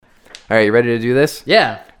All right, you ready to do this?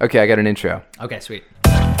 Yeah. Okay, I got an intro. Okay, sweet.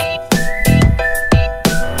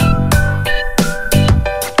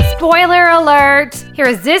 Spoiler alert! Here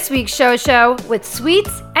is this week's show with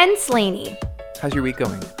Sweets and Slaney. How's your week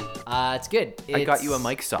going? It's good. I got you a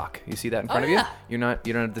mic stock. You see that in front of you? Yeah. You don't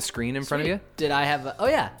have the screen in front of you? Did I have oh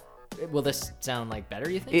yeah. Will this sound like better,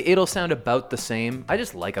 you think? It'll sound about the same. I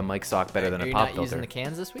just like a mic stock better than a pop filter. Are you not using the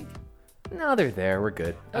cans this week? No, they're there. We're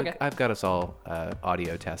good. Okay. I've got us all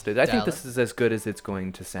audio tested. I think this is as good as it's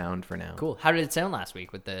going to sound for now. Cool. How did it sound last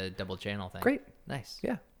week with the double channel thing? Great. Nice.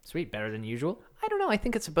 Yeah. Sweet. Better than usual? I don't know. I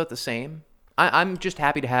think it's about the same. I'm just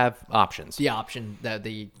happy to have options. The option,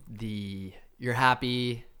 you're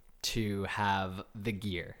happy to have the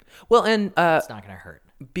gear. Well, and it's not going to hurt.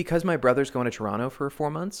 Because my brother's going to Toronto for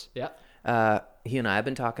 4 months. Yeah. He and I have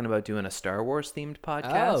been talking about doing a Star Wars themed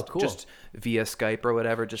podcast. Oh, cool. Just via Skype or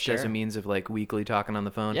whatever, just Sure. as a means of like weekly talking on the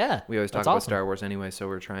phone. Yeah, We always talk that's about awesome. Star Wars anyway, so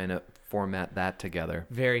we're trying to format that together.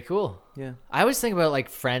 Very cool. Yeah. I always think about like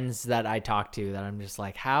friends that I talk to that I'm just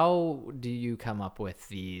like, how do you come up with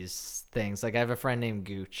these things? Like I have a friend named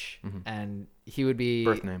Gooch, and he would be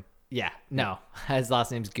Birth name. Yeah, no, his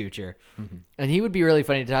last name's Goocher, and he would be really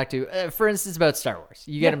funny to talk to. For instance, about Star Wars.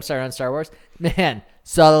 You get him started on Star Wars. Man,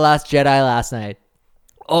 saw The Last Jedi last night.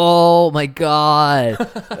 Oh my god!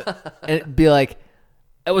 And it'd be like,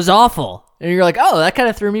 it was awful. And you're like, oh, that kind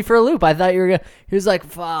of threw me for a loop. I thought you were gonna. He was like,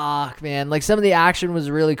 fuck, man. Like some of the action was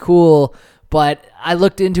really cool, but I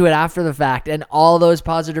looked into it after the fact, and all those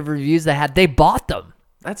positive reviews they bought them.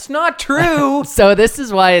 That's not true. So this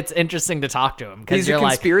is why it's interesting to talk to him. He's a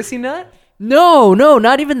conspiracy nut? No,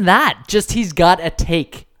 not even that. Just he's got a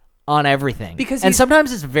take on everything. And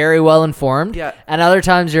sometimes it's very well informed. Yeah. And other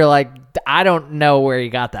times you're like, I don't know where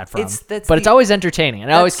you got that from. But it's always entertaining.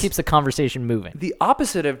 And it always keeps the conversation moving. The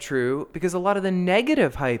opposite of true, because a lot of the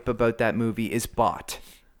negative hype about that movie is bought.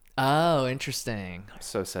 Oh, interesting.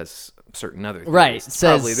 So says certain other things. Right.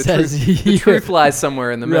 Probably the truth lies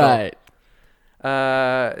somewhere in the middle. Right.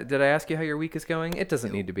 Did I ask you how your week is going? It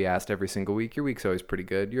doesn't need to be asked every single week. Your week's always pretty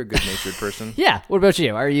good. You're a good-natured person. Yeah. What about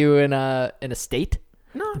you? Are you in a state?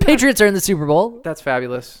 No. The Patriots are in the Super Bowl. That's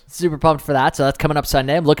fabulous. Super pumped for that. So that's coming up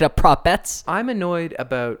Sunday. I'm looking up prop bets. I'm annoyed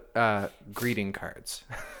about greeting cards.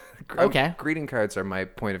 Okay. Greeting cards are my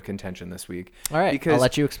point of contention this week. All right. Because I'll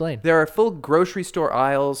let you explain. There are full grocery store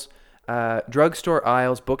aisles, drugstore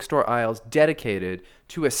aisles, bookstore aisles dedicated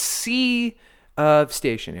to a sea of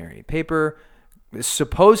stationery, paper,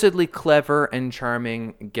 supposedly clever and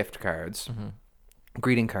charming gift cards,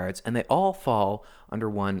 greeting cards, and they all fall under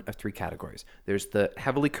one of three categories. There's the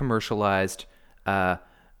heavily commercialized pop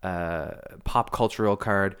cultural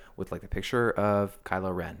card with like a picture of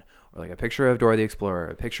Kylo Ren, or like a picture of Dora the Explorer,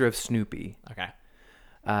 a picture of Snoopy. Okay.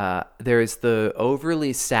 There's the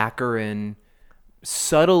overly saccharine,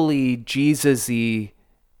 subtly Jesus-y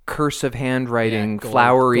cursive handwriting,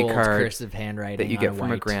 flowery gold card cursive handwriting that you on get a from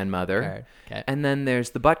a white grandmother. card. Okay. And then there's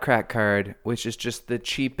the butt crack card, which is just the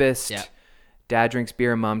cheapest. Yep. Dad drinks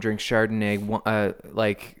beer, mom drinks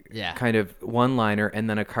Chardonnay, kind of one-liner, and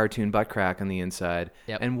then a cartoon butt crack on the inside.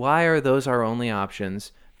 Yep. And why are those our only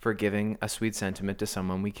options for giving a sweet sentiment to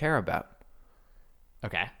someone we care about?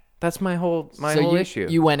 Okay. That's my whole issue.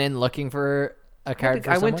 You went in looking for a card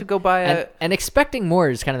for I someone? went to go buy and expecting more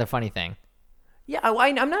is kind of the funny thing. Yeah,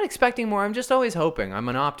 I'm not expecting more. I'm just always hoping. I'm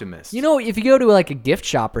an optimist. You know, if you go to like a gift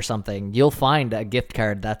shop or something, you'll find a gift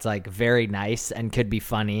card that's like very nice and could be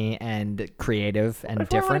funny and creative and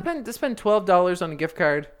different. I want to spend $12 on a gift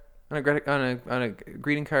card, on a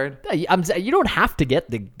greeting card. You don't have to get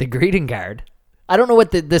the greeting card. I don't know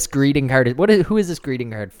what this greeting card is. Who is this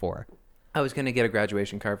greeting card for? I was going to get a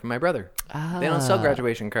graduation card for my brother. They don't sell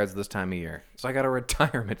graduation cards this time of year. So I got a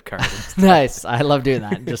retirement card. Nice. I love doing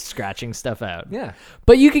that. Just scratching stuff out. Yeah.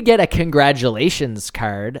 But you could get a congratulations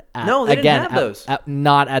card. No, they didn't have those.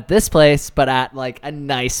 Not at this place, but at like a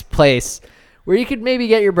nice place where you could maybe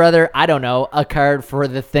get your brother, I don't know, a card for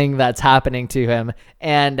the thing that's happening to him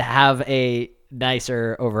and have a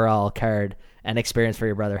nicer overall card and experience for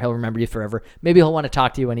your brother. He'll remember you forever. Maybe he'll want to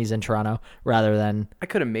talk to you when he's in Toronto rather than... I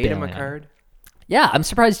could have made him a card. Yeah, I'm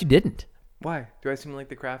surprised you didn't. Why? Do I seem like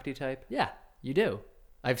the crafty type? Yeah, you do.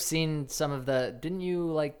 I've seen some of the... Didn't you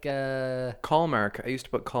like... Callmark. I used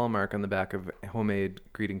to put Callmark on the back of homemade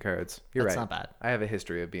greeting cards. You're right. That's not bad. I have a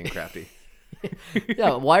history of being crafty.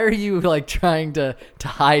 Yeah, why are you like trying to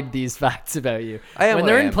hide these facts about you when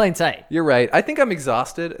they're in plain sight? You're right. I think I'm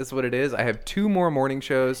exhausted is what it is. I have 2 more morning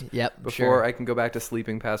shows before I can go back to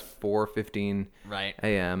sleeping past 4:15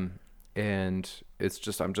 a.m. And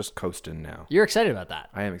I'm just coasting now. You're excited about that?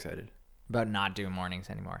 I am excited. About not doing mornings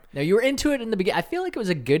anymore. No, you were into it in the beginning. I feel like it was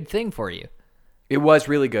a good thing for you. It was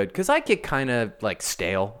really good because I get kind of like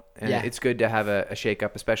stale, and Yeah. it's good to have a shake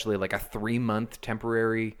up, especially like a 3-month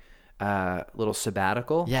temporary little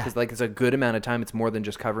sabbatical. Yeah. Because like it's a good amount of time. It's more than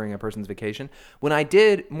just covering a person's vacation. When I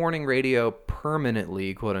did morning radio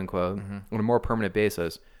permanently, quote unquote, on a more permanent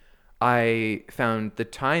basis, I found the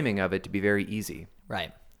timing of it to be very easy.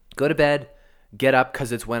 Right. Go to bed, get up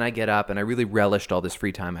because it's when I get up, and I really relished all this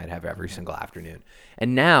free time I'd have every single afternoon.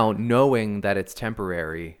 And now, knowing that it's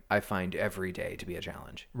temporary, I find every day to be a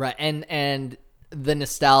challenge. Right. And the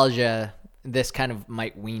nostalgia, this kind of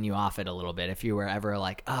might wean you off it a little bit if you were ever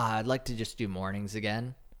like, I'd like to just do mornings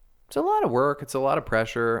again. It's a lot of work. It's a lot of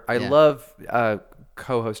pressure. I Yeah. love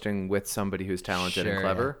co-hosting with somebody who's talented and Sure,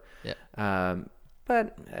 clever. Yeah.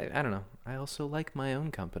 But I don't know. I also like my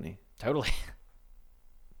own company. Totally.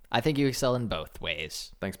 I think you excel in both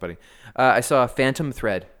ways. Thanks, buddy. I saw Phantom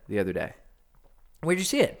Thread the other day. Where'd you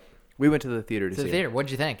see it? We went to the theater to To see the theater.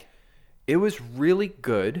 What'd you think? it. It was really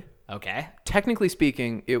good. Okay. Technically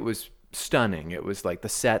speaking, it was stunning. It was like the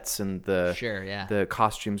sets and Sure, yeah. the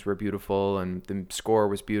costumes were beautiful and the score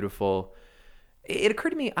was beautiful. It occurred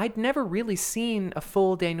to me I'd never really seen a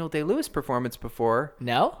full Daniel Day-Lewis performance before.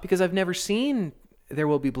 No? Because I've never seen There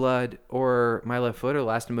Will Be Blood or My Left Foot or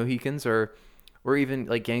Last of the Mohicans or even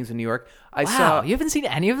like Gangs of New York. I saw You haven't seen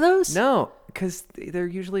any of those? no, because they're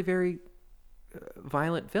usually very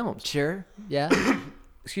violent films. Sure. Yeah.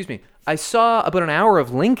 Excuse me. I saw about an hour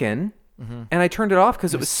of Lincoln, and I turned it off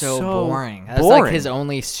because it was so so boring. That's boring. like his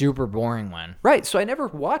only super boring one. Right. So I never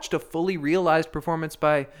watched a fully realized performance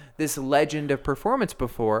by this legend of performance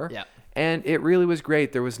before. Yeah. And it really was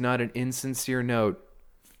great. There was not an insincere note.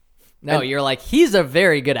 No, you're like, he's a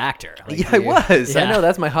very good actor. Like, Yeah, I was. I yeah. know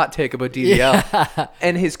that's my hot take about DDL.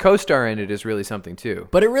 And his co-star in it is really something too.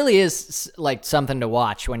 But it really is like something to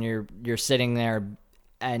watch when you're sitting there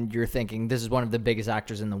and you're thinking, this is one of the biggest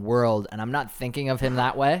actors in the world, and I'm not thinking of him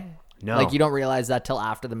that way. No. Like, you don't realize that till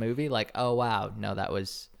after the movie. Like, oh, wow. No, that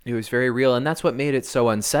was... It was very real, and that's what made it so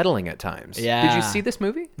unsettling at times. Yeah. Did you see this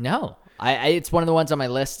movie? No. It's one of the ones on my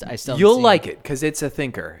list. I still haven't You'll seen like it because it's a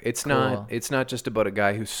thinker. It's Cool. not just about a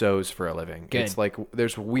guy who sews for a living. Good. It's like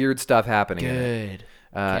there's weird stuff happening in it. Good.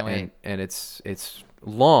 Can't wait. And it's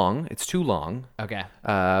long. It's too long. Okay.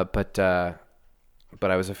 But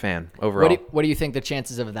I was a fan overall. What do you think the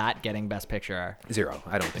chances of that getting Best Picture are? 0.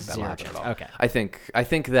 I don't think that'll Zero happen at chance. all. Okay. I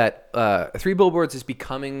think that Three Billboards is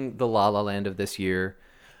becoming the La La Land of this year.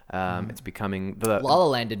 It's becoming the La La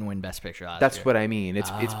Land didn't win Best Picture last That's year. what I mean. It's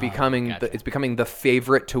becoming gotcha. it's becoming the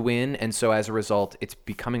favorite to win, and so as a result, it's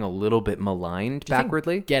becoming a little bit maligned Do you think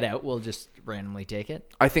backwardly. Get Out will just randomly take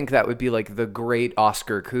it? I think that would be like the great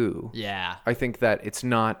Oscar coup. Yeah. I think that it's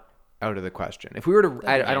not out of the question. If we were to,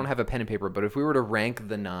 I don't have a pen and paper, but if we were to rank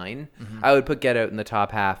the 9, I would put Get Out in the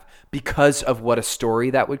top half because of what a story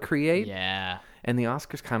that would create. Yeah. And the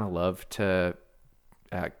Oscars kind of love to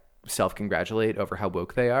self-congratulate over how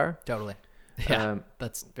woke they are. Totally. Yeah,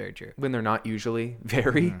 that's very true. When they're not usually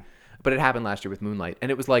very. But it happened last year with Moonlight, and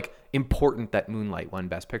it was like important that Moonlight won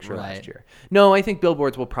Best Picture Right. last year. No, I think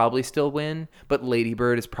Billboards will probably still win, but Lady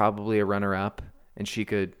Bird is probably a runner-up, and she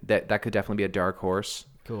could that could definitely be a dark horse.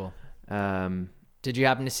 Cool. Um, Did you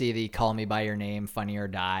happen to see the Call Me By Your Name, Funny or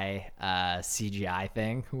Die CGI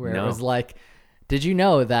thing? Where No. it was like, did you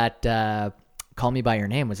know that Call Me By Your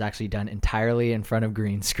Name was actually done entirely in front of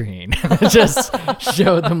green screen? It just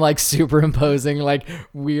showed them like superimposing like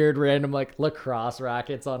weird random like lacrosse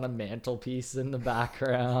rackets on a mantelpiece in the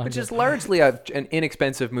background. which is largely an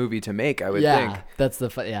inexpensive movie to make, I would think. That's the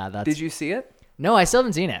that's. Did you see it? No, I still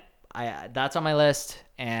haven't seen it. That's on my list,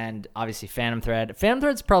 and obviously Phantom Thread. Phantom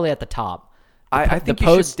Thread's probably at the top. I think the you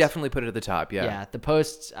Post- should definitely put it at the top, yeah. Yeah, the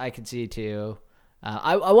Posts I could see too.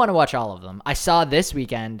 I want to watch all of them. I saw this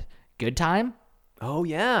weekend Good Time. Oh,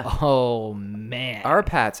 yeah. Oh man, Our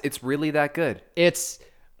Pats, it's really that good. it's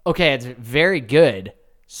okay. It's very good.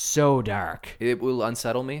 So dark. It will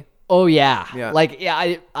unsettle me. Oh yeah, Yeah. Like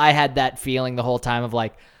I had that feeling the whole time of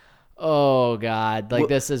like, oh god, like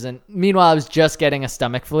this isn't. Meanwhile, I was just getting a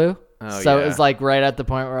stomach flu, so yeah. it was like right at the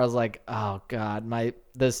point where I was like, oh god,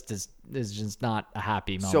 this is just not a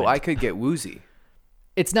happy moment. So I could get woozy.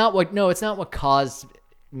 It's not what caused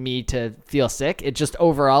me to feel sick. It's just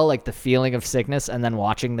overall like the feeling of sickness, and then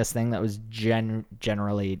watching this thing that was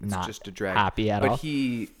generally not Just a drag. happy at but all.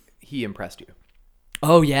 he impressed you.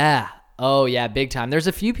 Oh yeah, big time. There's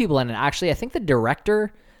a few people in it. Actually, I think the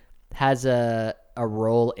director has a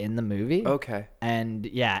role in the movie. Okay. And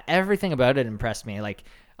yeah, everything about it impressed me. Like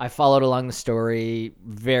I followed along the story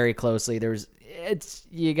very closely.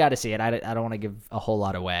 You got to see it. I don't want to give a whole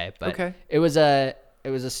lot away, but Okay. it was a it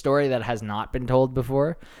was a story that has not been told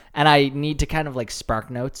before, and I need to kind of like spark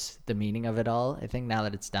notes the meaning of it all. I think now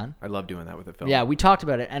that it's done. I love doing that with a film. Yeah, we talked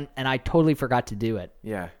about it, and I totally forgot to do it.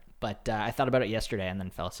 Yeah. But I thought about it yesterday and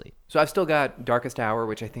then fell asleep. So I've still got Darkest Hour,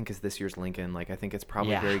 which I think is this year's Lincoln. Like, I think it's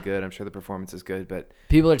probably very good. I'm sure the performance is good, but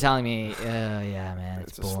people are telling me, yeah, man,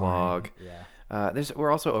 it's a boring. slog. Yeah.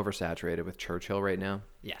 We're also oversaturated with Churchill right now.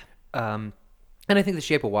 Yeah. And I think The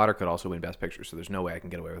Shape of Water could also win Best Picture, so there's no way I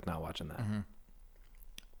can get away with not watching that. Mm-hmm.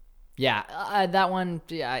 Yeah, that one,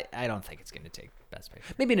 I don't think it's going to take Best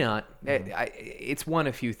Picture. Maybe not. It's won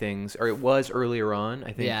a few things, or it was earlier on.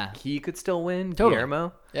 I think he could still win,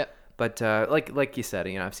 Guillermo. Yep. But like you said,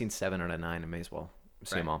 I've seen 7 out of 9. I may as well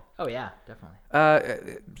see them all. Oh, yeah,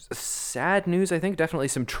 definitely. Sad news, I think. Definitely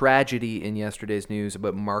some tragedy in yesterday's news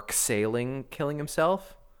about Mark Saling killing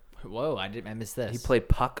himself. Whoa, I missed this. He played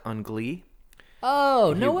Puck on Glee.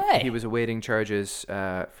 Oh, no way. He was awaiting charges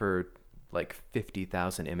for like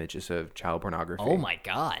 50,000 images of child pornography. Oh, my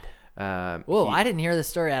God. Whoa, I didn't hear this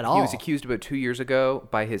story at all. He was accused about 2 years ago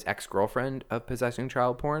by his ex-girlfriend of possessing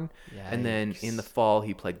child porn. Yikes. And then in the fall,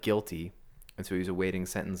 he pled guilty. And so he was awaiting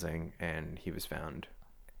sentencing, and he was found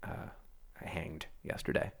hanged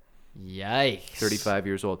yesterday. Yikes. 35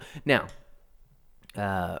 years old. Now,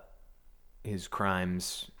 his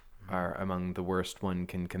crimes are among the worst one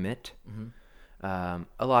can commit. Mm-hmm.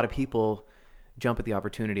 A lot of people jump at the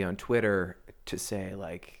opportunity on Twitter to say,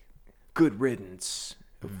 like, good riddance.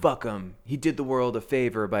 Fuck him. He did the world a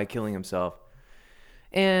favor by killing himself.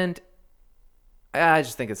 And I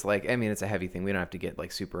just think it's like, it's a heavy thing. We don't have to get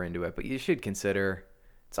like super into it, but you should consider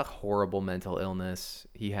it's a horrible mental illness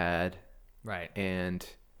he had. Right. And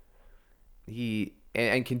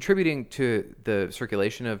and contributing to the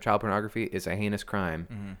circulation of child pornography is a heinous crime.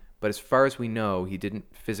 Mm-hmm. But as far as we know, he didn't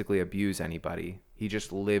physically abuse anybody. He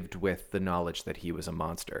just lived with the knowledge that he was a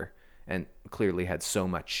monster. And clearly had so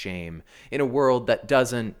much shame in a world that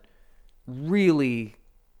doesn't really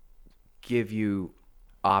give you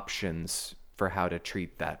options for how to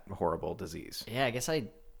treat that horrible disease. Yeah, I guess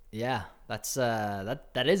that's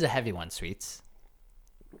that is a heavy one, Sweets.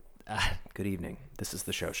 Good evening. This is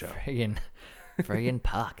the show. Friggin'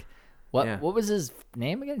 Puck. What was his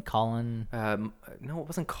name again? Colin? No, it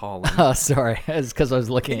wasn't Colin. Oh, sorry. It's because I was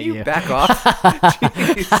looking at you. Back off.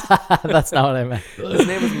 That's not what I meant. His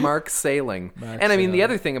name is Mark Saling. The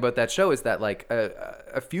other thing about that show is that like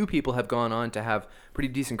a few people have gone on to have pretty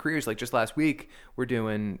decent careers. Like just last week, we're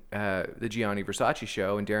doing the Gianni Versace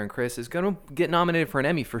show, and Darren Criss is going to get nominated for an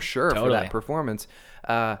Emmy for sure for that performance.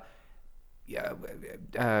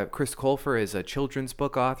 Chris Colfer is a children's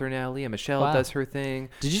book author now. Leah Michelle does her thing.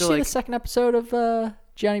 Did you see the second episode of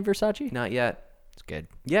Gianni Versace? Not yet. It's good.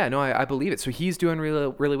 Yeah, no, I believe it. So he's doing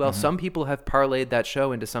really, really well. Mm-hmm. Some people have parlayed that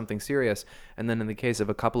show into something serious, and then in the case of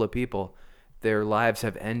a couple of people, their lives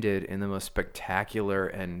have ended in the most spectacular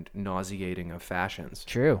and nauseating of fashions.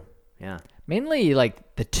 True. Yeah. Mainly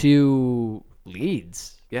like the two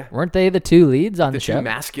leads. Yeah. Weren't they the two leads on the show? The two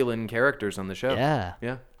masculine characters on the show. Yeah.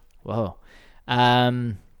 Yeah. Whoa.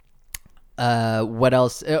 What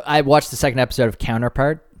else? I watched the second episode of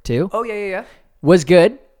Counterpart too. Oh yeah. Was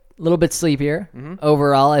good. A little bit sleepier. Mm-hmm.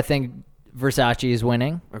 Overall, I think Versace is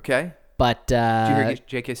winning. Okay. But did you hear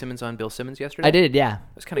J.K. Simmons on Bill Simmons yesterday? I did, yeah.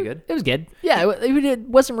 It was kind of good. It was good. Yeah, it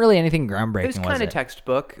wasn't really anything groundbreaking. It was kind of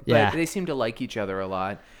textbook, but they seemed to like each other a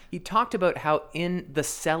lot. He talked about how in the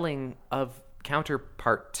selling of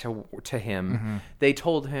Counterpart to him, mm-hmm. they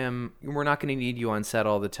told him, we're not going to need you on set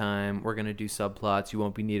all the time. We're going to do subplots. You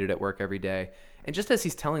won't be needed at work every day. And just as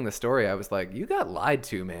he's telling the story, I was like, you got lied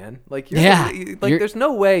to, man. Like, there's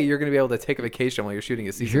no way you're going to be able to take a vacation while you're shooting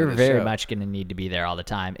a season. You're of this very show. much going to need to be there all the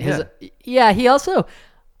time. He also,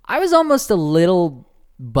 I was almost a little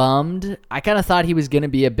bummed. I kind of thought he was going to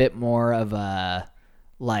be a bit more of a,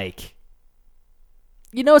 like,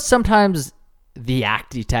 sometimes the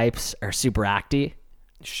acty types are super acty.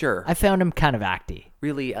 Sure. I found him kind of acty.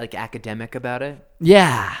 Really, like, academic about it?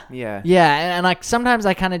 Yeah. Yeah. Yeah, and like, sometimes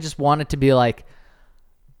I kind of just wanted to be like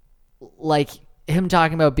him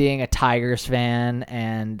talking about being a Tigers fan,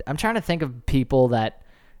 and I'm trying to think of people that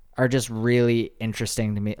are just really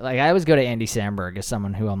interesting to me. Like, I always go to Andy Samberg as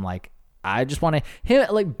someone who I'm like, I just want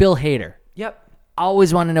to... like, Bill Hader. Yep. I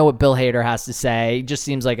always want to know what Bill Hader has to say. He just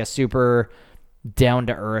seems like a super...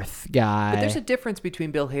 down-to-earth guy. But there's a difference between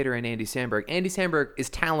Bill Hader and Andy Samberg. Andy Samberg is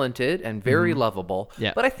talented and very lovable,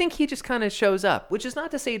 but I think he just kind of shows up, which is not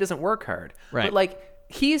to say he doesn't work hard. Right. But, like,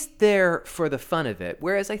 he's there for the fun of it,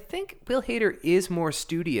 whereas I think Bill Hader is more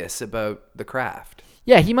studious about the craft.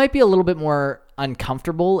 Yeah, he might be a little bit more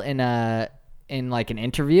uncomfortable in like an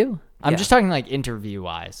interview. I'm just talking like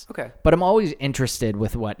interview-wise. Okay. But I'm always interested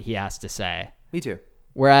with what he has to say. Me too.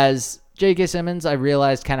 Whereas J.K. Simmons, I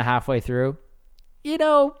realized kind of halfway through,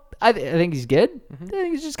 I think he's good. I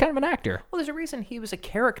think he's just kind of an actor. Well, there's a reason he was a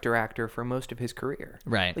character actor for most of his career.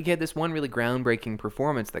 Right. Like he had this one really groundbreaking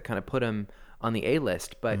performance that kind of put him on the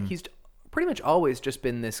A-list, but he's pretty much always just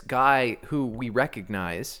been this guy who we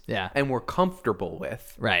recognize and we're comfortable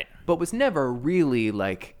with. Right. But was never really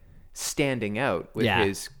like standing out with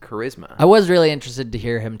his charisma. I was really interested to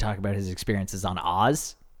hear him talk about his experiences on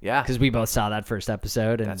Oz. Yeah. Because we both saw that first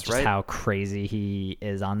episode and That's just right. how crazy he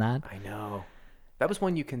is on that. I know. That was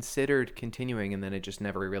one you considered continuing and then it just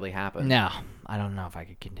never really happened. No, I don't know if I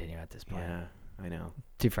could continue at this point. Yeah, I know.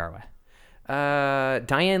 Too far away.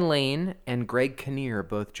 Diane Lane and Greg Kinnear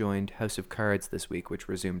both joined House of Cards this week, which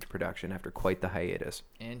resumed production after quite the hiatus.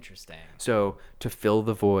 Interesting. So to fill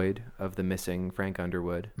the void of the missing Frank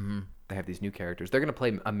Underwood, they have these new characters. They're going to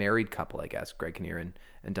play a married couple, I guess, Greg Kinnear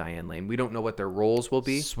and Diane Lane. We don't know what their roles will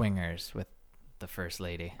be. Swingers with the first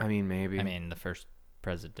lady. I mean, maybe. The first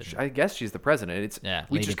president. I guess she's the president.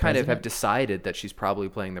 We lady just kind of have president? decided that she's probably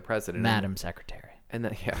playing the president. Madam Secretary. And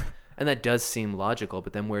that, and that does seem logical,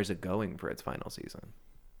 but then where's it going for its final season?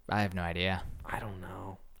 I have no idea. I don't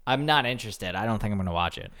know. I'm not interested. I don't think I'm going to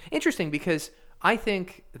watch it. Interesting, because I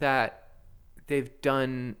think that they've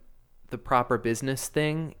done the proper business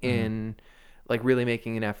thing in like really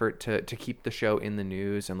making an effort to keep the show in the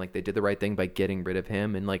news, and like they did the right thing by getting rid of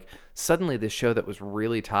him, and like suddenly this show that was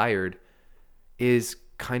really tired is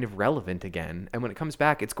kind of relevant again, and when it comes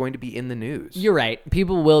back it's going to be in the news. You're right.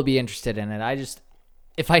 People will be interested in it.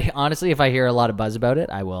 If I hear a lot of buzz about it,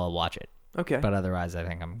 I will watch it. Okay. But otherwise I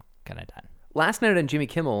think I'm kind of done. Last night on Jimmy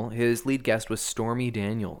Kimmel, his lead guest was Stormy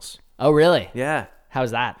Daniels. Oh, really? Yeah.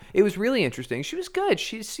 How's that? It was really interesting. She was good.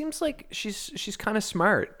 She seems like she's kind of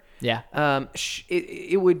smart. Yeah.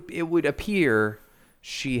 It would appear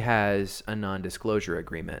she has a non-disclosure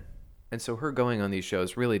agreement, and so her going on these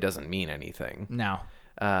shows really doesn't mean anything. No.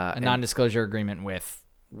 A non-disclosure agreement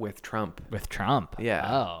with Trump. with Trump.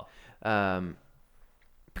 Yeah. Oh.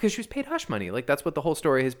 Because she was paid hush money. Like that's what the whole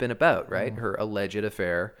story has been about, right? Her alleged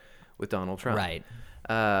affair with Donald Trump.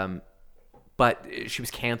 Right. But she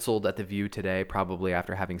was canceled at The View today, probably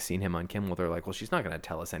after having seen him on Kimmel. They're like, well, she's not going to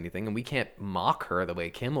tell us anything, and we can't mock her the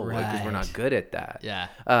way Kimmel would because we're not good at that. Yeah.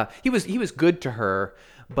 He was good to her,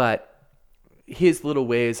 but his little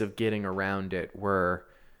ways of getting around it were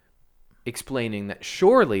explaining that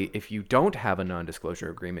surely if you don't have a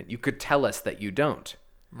non-disclosure agreement, you could tell us that you don't.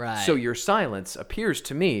 Right. So your silence appears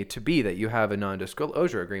to me to be that you have a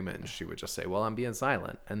non-disclosure agreement. And she would just say, well, I'm being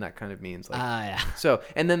silent. And that kind of means like... yeah. So,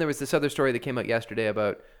 and then there was this other story that came out yesterday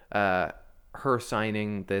about her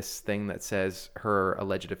signing this thing that says her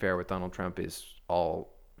alleged affair with Donald Trump is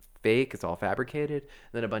all fake. It's all fabricated.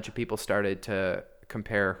 And then a bunch of people started to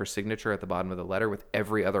compare her signature at the bottom of the letter with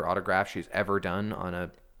every other autograph she's ever done on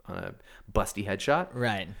a busty headshot.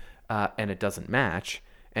 Right. And it doesn't match.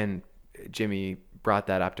 And Jimmy brought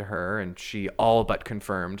that up to her, and she all but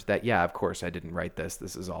confirmed that, yeah, of course I didn't write this.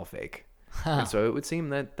 This is all fake. And so it would seem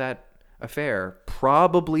that that affair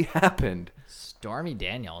probably happened. Stormy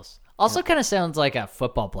Daniels. Also kind of sounds like a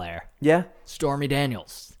football player. Yeah. Stormy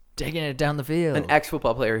Daniels. Taking it down the field. An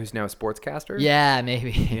ex-football player who's now a sportscaster? Yeah,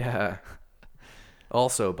 maybe. Yeah.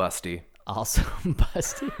 Also busty. Also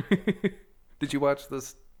busty. Did you watch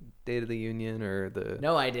this State of the Union or the...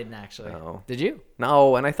 No, I didn't actually. Oh. Did you?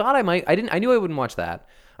 No, and I thought I might. I knew I wouldn't watch that.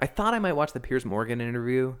 I thought I might watch the Piers Morgan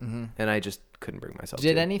interview, and I just couldn't bring myself to.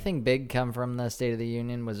 Did anything big come from the State of the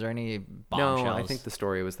Union? Was there any bombshells? No, I think the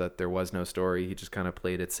story was that there was no story. He just kind of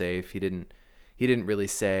played it safe. He didn't really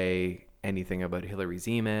say anything about Hillary's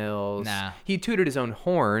emails. Nah. He tooted his own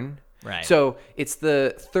horn. Right. So it's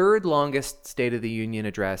the third longest State of the Union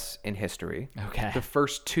address in history. Okay. The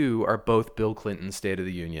first two are both Bill Clinton's State of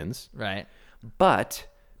the Unions. Right. But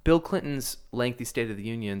Bill Clinton's lengthy State of the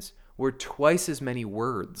Unions were twice as many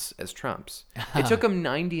words as Trump's. It took him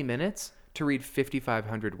 90 minutes to read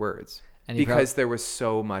 5,500 words And he because there was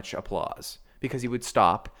so much applause. Because he would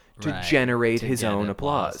stop to Right. generate To his get own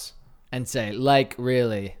applause. And say, like,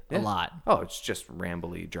 really, a Yeah. lot. Oh, it's just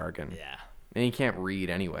rambly jargon. Yeah. And you can't read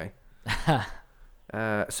anyway.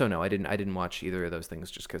 So no, I didn't watch either of those things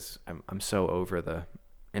just because I'm so over the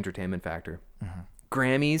entertainment factor.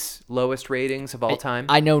 Grammys, lowest ratings of all time.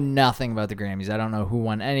 I know nothing about the Grammys. I don't know who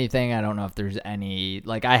won anything. I don't know if there's any...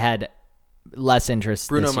 Like, I had less interest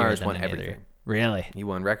Bruno this year Mars than won any other everything. year. Really? He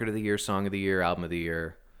won Record of the Year, Song of the Year, Album of the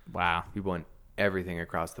Year. Wow. He won everything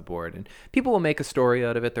across the board. And people will make a story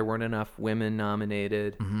out of it. There weren't enough women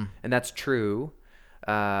nominated. And that's true.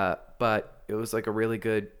 But it was like a really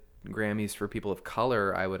good Grammys for people of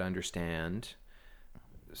color, I would understand.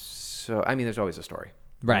 So, I mean, there's always a story.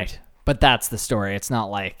 Right. But that's the story. It's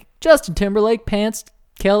not like Justin Timberlake pants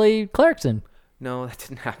Kelly Clarkson. No, that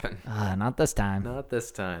didn't happen. Not this time. Not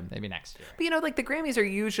this time. Maybe next year. But like the Grammys are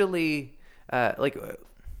usually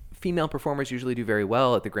female performers usually do very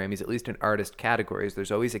well at the Grammys, at least in artist categories.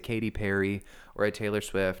 There's always a Katy Perry or a Taylor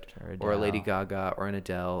Swift or a Lady Gaga or an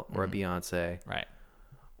Adele or a Beyonce. Right.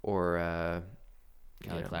 Or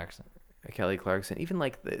Kelly Clarkson. Kelly Clarkson. Even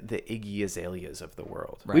like the Iggy Azaleas of the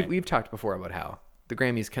world. Right. We've talked before about how the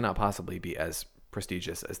Grammys cannot possibly be as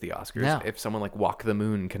prestigious as the Oscars. No. If someone like Walk the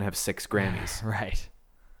Moon can have 6 Grammys. Right.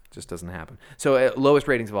 It just doesn't happen. So lowest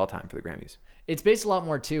ratings of all time for the Grammys. It's based a lot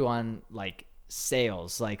more too on like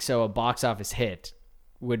sales. Like, so a box office hit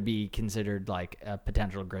would be considered like a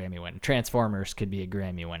potential Grammy win. Transformers could be a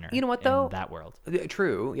Grammy winner. You know what though? In that world.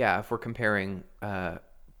 True. Yeah. If we're comparing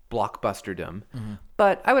blockbusterdom,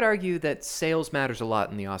 but I would argue that sales matters a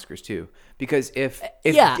lot in the Oscars too, because if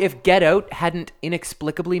Get Out hadn't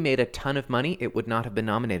inexplicably made a ton of money, it would not have been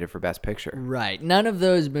nominated for Best Picture. Right. None of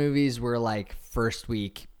those movies were like first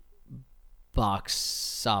week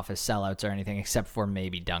box office sellouts or anything, except for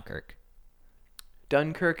maybe Dunkirk.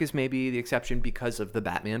 Dunkirk is maybe the exception because of the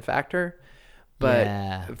Batman factor,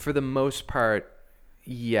 but for the most part,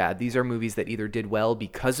 yeah, these are movies that either did well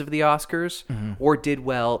because of the Oscars or did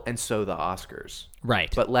well and so the Oscars.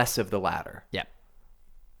 Right. But less of the latter. Yeah.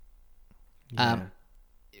 Yeah.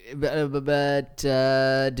 But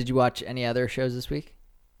did you watch any other shows this week?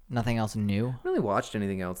 Nothing else new? I really watched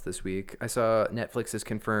anything else this week. I saw Netflix has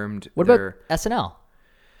confirmed What about SNL?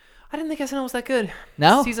 I didn't think SNL was that good.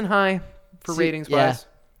 No? Season high for ratings wise.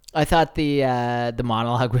 Yeah. I thought the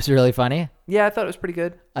monologue was really funny. Yeah, I thought it was pretty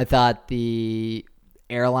good. I thought the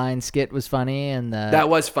airline skit was funny, and that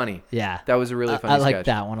was funny. Yeah, that was a really funny I sketch. liked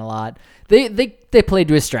that one a lot. They played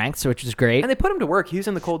to his strengths, which was great. And they put him to work. He was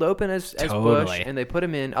in the cold open as Bush, and they put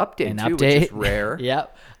him in Update too, which is rare.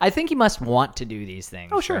 Yep. I think he must want to do these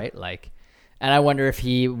things. Oh, sure. Right? Like, and I wonder if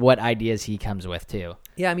what ideas he comes with too.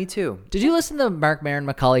 Yeah, me too. Did you listen to the Mark Maron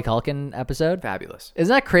Macaulay Culkin episode? Fabulous.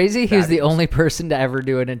 Isn't that crazy? He was the only person to ever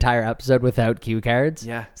do an entire episode without cue cards.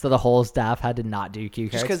 Yeah. So the whole staff had to not do cue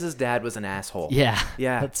cards. Just because his dad was an asshole. Yeah.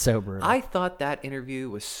 Yeah. That's so brutal. I thought that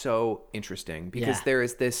interview was so interesting because there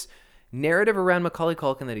is this narrative around Macaulay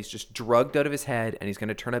Culkin that he's just drugged out of his head and he's going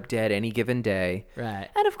to turn up dead any given day. Right.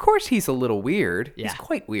 And of course he's a little weird. Yeah. He's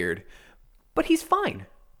quite weird. But he's fine.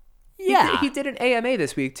 Yeah. He did an AMA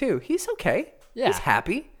this week too. He's okay. Yeah. He's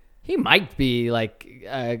happy. He might be like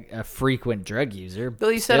a frequent drug user. Bill,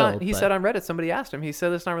 he said on Reddit, somebody asked him, he said,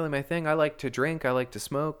 that's not really my thing. I like to drink. I like to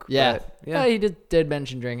smoke. Yeah. But, yeah. He did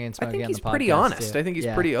mention drinking and smoking I think on the he's podcast pretty honest. too. I think he's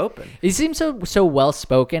pretty open. He seems so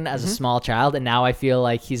well-spoken as a small child, and now I feel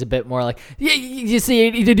like he's a bit more like, yeah, you see,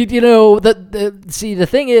 you know, the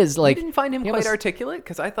thing is, like... You didn't find him quite articulate?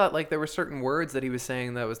 Because I thought, like, there were certain words that he was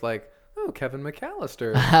saying that was like, oh, Kevin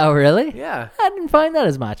McAllister. Oh, really? Yeah. I didn't find that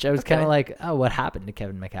as much. I was kind of like, oh, what happened to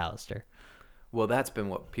Kevin McAllister? Well, that's been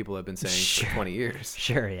what people have been saying for 20 years.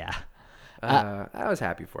 Sure, yeah. I was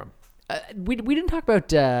happy for him. We didn't talk about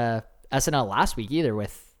SNL last week either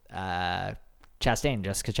with Jessica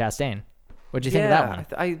Chastain. What'd you think of that one?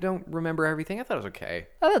 I don't remember everything. I thought it was okay.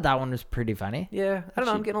 I thought that one was pretty funny. Yeah, I don't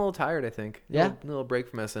know. I'm getting a little tired, I think. Yeah? A little break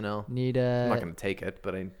from SNL. I'm not going to take it,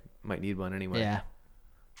 but I might need one anyway. Yeah.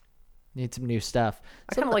 Need some new stuff.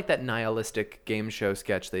 I kind of like that nihilistic game show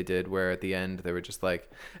sketch they did where at the end they were just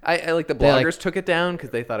like... I like the bloggers took it down because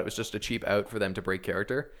they thought it was just a cheap out for them to break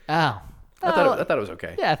character. Oh. I thought it was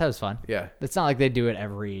okay. Yeah, I thought it was fun. Yeah. It's not like they do it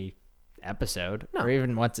every episode or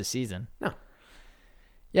even once a season. No.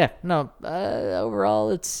 Yeah, no.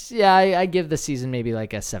 Overall, it's... Yeah, I give the season maybe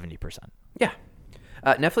like a 70%. Yeah.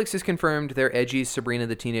 Netflix has confirmed their edgy Sabrina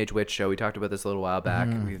the Teenage Witch show. We talked about this a little while back.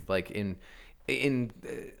 We've like in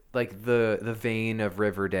like the vein of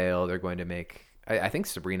Riverdale, they're going to make... I think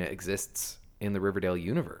Sabrina exists in the Riverdale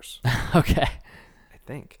universe. Okay. I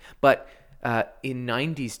think. But in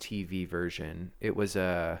 90s TV version, it was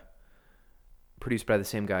produced by the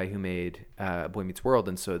same guy who made Boy Meets World,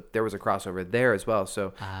 and so there was a crossover there as well.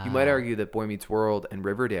 So you might argue that Boy Meets World and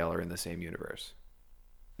Riverdale are in the same universe.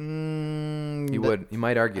 You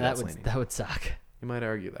might argue that, Slaney. That would suck. You might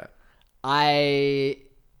argue that. I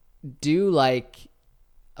do like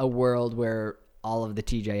a world where all of the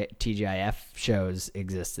TGIF shows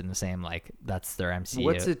exist in the same, like, that's their MCU.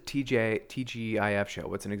 What's a TGIF show?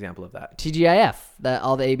 What's an example of that? TGIF,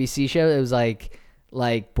 all the ABC shows. It was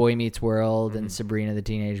like Boy Meets World and Sabrina the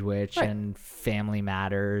Teenage Witch and Family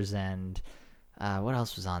Matters and what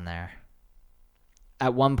else was on there?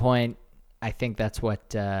 At one point, I think that's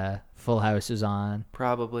what Full House was on.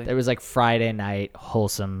 Probably. There was like Friday night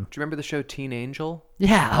wholesome. Do you remember the show Teen Angel?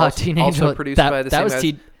 Yeah, Teen Angel. Also produced by the same was guys.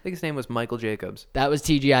 I think his name was Michael Jacobs. That was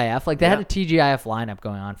TGIF. Like they Yeah. had a TGIF lineup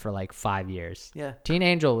going on for like 5 years. Yeah. Teen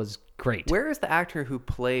Angel was great. Where is the actor who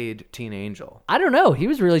played Teen Angel? I don't know. He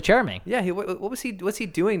was really charming. Yeah, what's he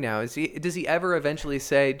doing now? Does he ever eventually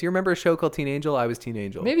say, "Do you remember a show called Teen Angel? I was Teen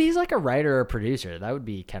Angel." Maybe he's like a writer or producer. That would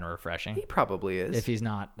be kind of refreshing. He probably is. If he's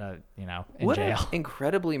not, in What jail. an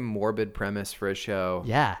incredibly morbid premise for a show.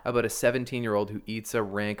 Yeah. About a 17-year-old who eats a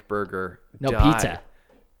rank burger. No, died. pizza.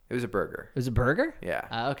 It was a burger. It was a burger?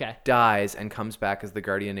 Yeah. Okay. Dies and comes back as the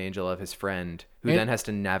guardian angel of his friend, who then has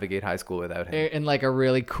to navigate high school without him. In like a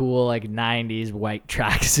really cool like 90s white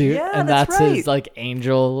tracksuit. Yeah, and that's that's right. his like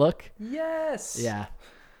angel look. Yes. Yeah.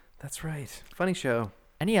 That's right. Funny show.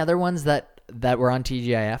 Any other ones that were on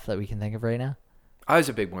TGIF that we can think of right now? I was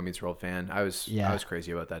a big Boy Meets World fan. I was Yeah.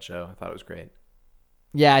 crazy about that show. I thought it was great.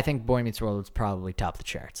 Yeah, I think Boy Meets World was probably top the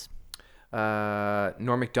charts.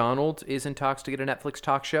 Norm Macdonald is in talks to get a Netflix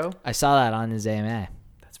talk show. I saw that on his AMA.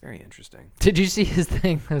 That's very interesting. Did you see his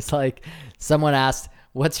thing? It was like someone asked,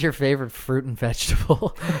 "What's your favorite fruit and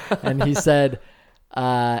vegetable?" And he said,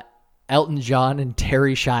 Elton John and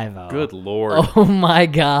Terry Schiavo. Good Lord. Oh my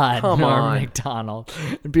God, Come Norm on. Macdonald.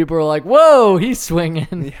 And people were like, "Whoa, he's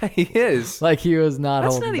swinging!" Yeah, he is. Like he was not.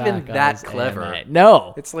 That's holding not even back on that his clever. AMA.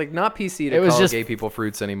 No, It's like not PC to It was call just- gay people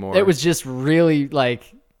fruits anymore. it was just really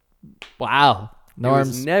like, wow. It was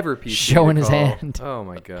Norm's never PC showing to his call. hand. Oh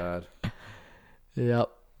my God. Yep.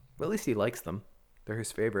 Well, at least he likes them. They're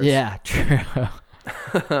his favorites. Yeah, true.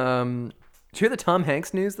 Did you hear the Tom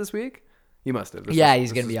Hanks news this week? You must have. Yeah,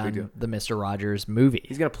 he's going to this be is a big deal. on the Mr. Rogers movie.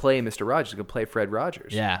 He's going to play Mr. Rogers. He's going to play Fred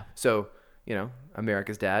Rogers. Yeah. So,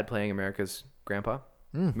 America's dad playing America's grandpa,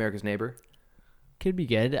 America's neighbor. Could be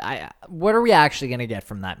good. What are we actually going to get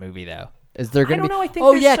from that movie, though? Is there going to don't be? know. I think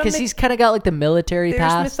oh there's yeah, some because he's kind of got like the military There's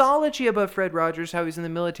past. mythology about Fred Rogers, how he's in the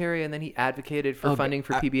military, and then he advocated for funding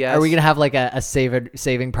for PBS. Are we gonna have like a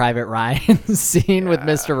Saving Private Ryan scene with Yeah.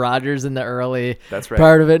 Mr. Rogers in the early That's right.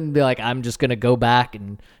 part of it, and be like, I'm just gonna go back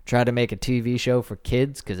and try to make a TV show for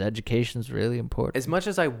kids because education's really important. As much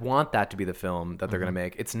as I want that to be the film that they're going to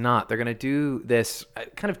make, it's not. They're going to do this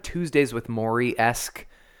kind of Tuesdays with Maury-esque,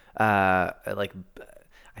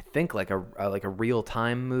 I think like a real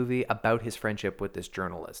time movie about his friendship with this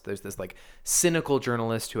journalist. There's this like cynical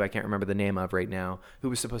journalist who I can't remember the name of right now, who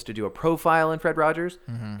was supposed to do a profile in Fred Rogers,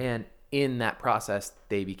 and in that process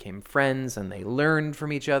they became friends and they learned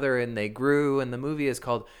from each other and they grew. And the movie is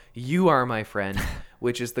called "You Are My Friend,"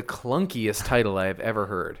 which is the clunkiest title I've ever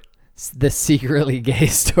heard. The secretly gay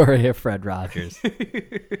story of Fred Rogers.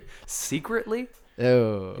 Secretly?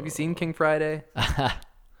 Oh, Have you seen King Friday?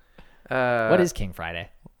 what is King Friday?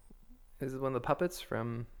 This is one of the puppets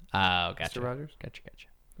from Oh, gotcha. Mr. Rogers. Gotcha.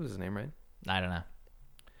 What was his name, right? I don't know.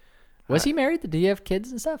 Was he married? Did he have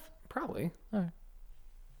kids and stuff? Probably. All right.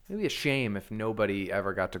 It'd be a shame if nobody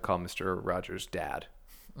ever got to call Mr. Rogers dad.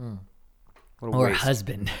 What a Or waste.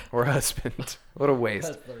 husband. Or husband. What a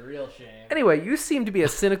waste. the real shame. Anyway, you seem to be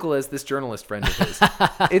as cynical as this journalist friend of his.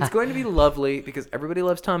 It's going to be lovely because everybody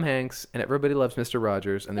loves Tom Hanks and everybody loves Mr.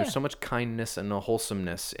 Rogers, and there's so much kindness and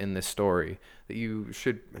wholesomeness in this story that you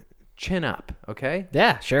should chin up, okay?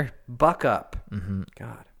 Yeah, sure. Buck up.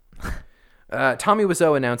 God. Tommy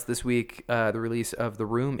Wiseau announced this week the release of The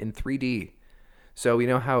Room in 3D. So we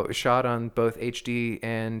know how it was shot on both HD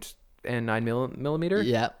and 9 millimeter.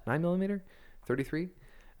 Yeah. 9 millimeter, 33,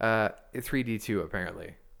 3D too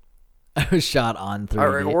apparently. I was shot on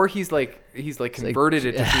 3D. Or he's like converted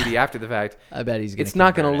it to 3D after the fact. I bet he's gonna It's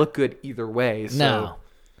not going convert to it. look good either way. So No.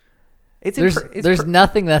 it's There's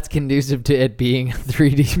nothing that's conducive to it being a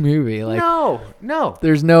 3D movie. Like no.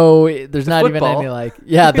 there's not even football. any like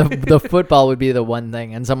the football would be the one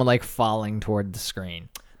thing, and someone like falling toward the screen.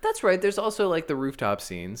 That's right. There's also like the rooftop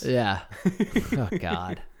scenes. Yeah. Oh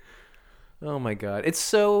God. Oh my God. It's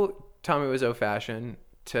so Tommy Wiseau fashion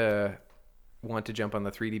to want to jump on the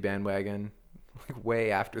 3D bandwagon like way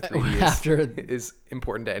after 3D is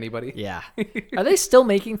important to anybody. Yeah. Are they still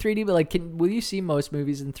making 3D? But like, will you see most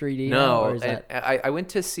movies in 3D? now, No. or is that... I went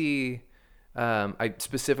to see, I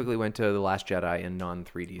specifically went to The Last Jedi in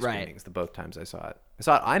non-3D Right. screenings both times I saw it. I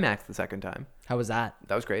saw it IMAX the second time. How was that?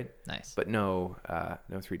 That was great. Nice. But no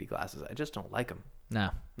 3D glasses. I just don't like them. No.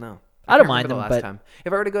 I I don't can't mind remember them, the last but time.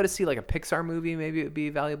 If I were to go to see like a Pixar movie, maybe it would be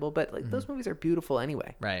valuable. But like those movies are beautiful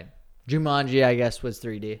anyway. Right. Jumanji, I guess, was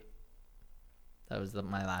 3D. That was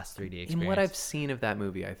my last 3D experience. In what I've seen of that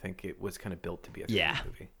movie, I think it was kind of built to be a 3D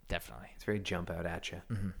movie. Definitely. It's very jump out at you.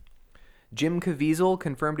 Jim Caviezel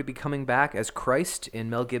confirmed to be coming back as Christ in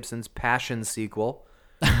Mel Gibson's Passion sequel,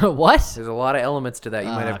 What? There's a lot of elements to that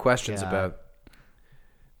you might have questions about.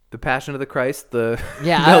 The Passion of the Christ, the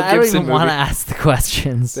Yeah, Mel I don't Gibson even want to movie. ask the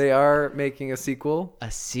questions. They are making a sequel.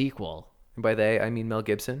 A sequel. And by they, I mean Mel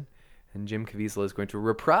Gibson. And Jim Caviezel is going to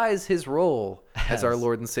reprise his role as our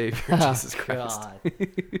Lord and Savior, Jesus Christ. God.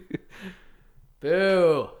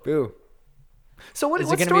 Boo. Boo. So what Is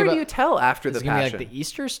it gonna story be do you tell after Is the it gonna Passion? be like the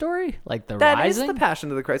Easter story? Like the That rising? is the Passion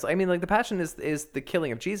of the Christ. I mean, like the Passion is the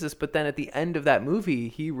killing of Jesus, but then at the end of that movie,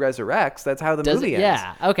 he resurrects. That's how the movie ends.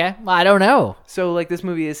 Yeah. Okay. Well, I don't know. So like this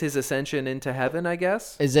movie is his ascension into heaven, I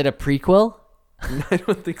guess. Is it a prequel? I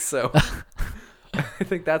don't think so. I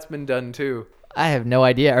think that's been done too. I have no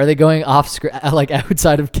idea. Are they going off script, like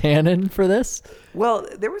outside of canon for this? Well,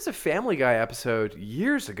 there was a Family Guy episode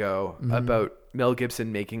years ago about Mel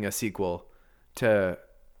Gibson making a sequel to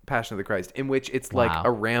Passion of the Christ, in which it's like a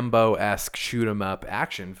Rambo-esque shoot-'em-up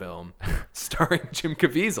action film starring Jim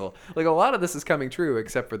Caviezel. Like, a lot of this is coming true,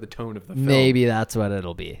 except for the tone of the film. Maybe that's what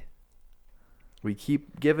it'll be. We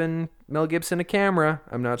keep giving Mel Gibson a camera.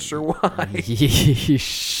 I'm not sure why.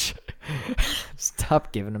 Yeesh.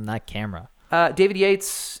 Stop giving him that camera. David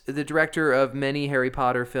Yates, the director of many Harry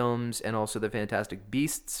Potter films and also the Fantastic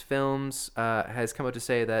Beasts films, has come out to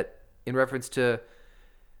say that in reference to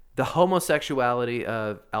the homosexuality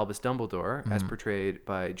of Albus Dumbledore, as portrayed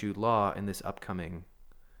by Jude Law in this upcoming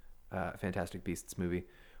Fantastic Beasts movie,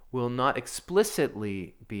 will not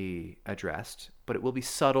explicitly be addressed, but it will be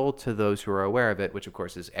subtle to those who are aware of it, which of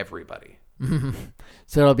course is everybody.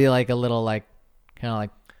 So it'll be like a little, like, kind of like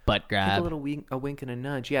butt grab. A little wink, a wink and a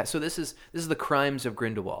nudge. Yeah. So this is the crimes of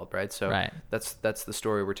Grindelwald, right? So that's the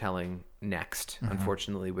story we're telling next,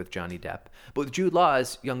 unfortunately, with Johnny Depp. But with Jude Law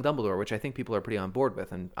as young Dumbledore, which I think people are pretty on board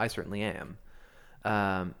with, and I certainly am.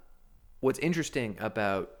 What's interesting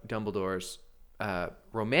about Dumbledore's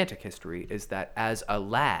romantic history is that as a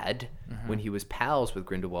lad, when he was pals with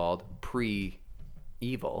Grindelwald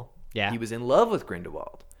pre-evil, he was in love with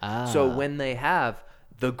Grindelwald. So when they have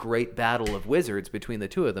the great battle of wizards between the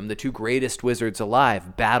two of them, the two greatest wizards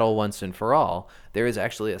alive, battle once and for all, there is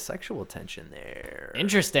actually a sexual tension there.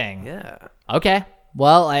 Interesting. Yeah. Okay.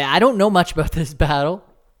 Well, I don't know much about this battle,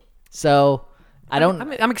 so I don't.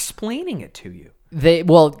 I'm explaining it to you.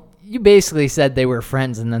 You basically said they were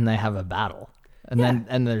friends, and then they have a battle,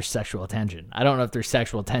 and there's sexual tension. I don't know if there's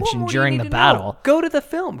sexual tension during the battle. Go to the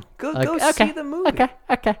film. Go see the movie.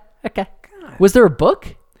 Okay. God. Was there a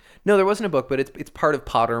book? No, there wasn't a book, but it's part of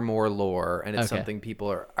Pottermore lore, and it's something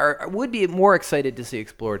people would be more excited to see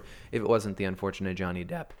explored if it wasn't the unfortunate Johnny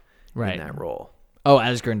Depp in that role. Oh,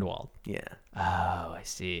 as Grindelwald. Yeah. Oh, I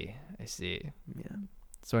see. Yeah.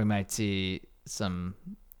 So we might see some.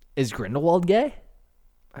 Is Grindelwald gay?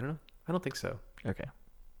 I don't know. I don't think so. Okay.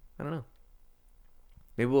 I don't know.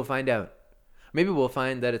 Maybe we'll find out. Maybe we'll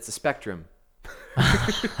find that it's a spectrum.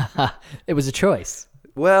 It was a choice.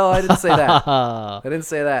 Well, I didn't say that.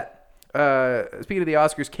 Speaking of the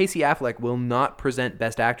Oscars, Casey Affleck will not present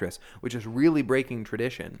Best Actress, which is really breaking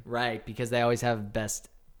tradition. Right, because they always have Best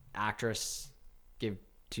Actress give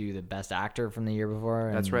to the Best Actor from the year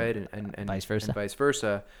before. That's right, and vice versa. And vice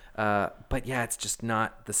versa. But yeah, it's just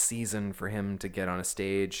not the season for him to get on a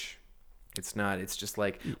stage. It's not. It's just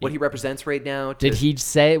like what he represents right now. Did he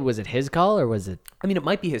say, was it his call or was it? I mean, it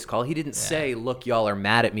might be his call. He didn't say, look, y'all are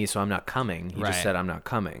mad at me, so I'm not coming. He just said, I'm not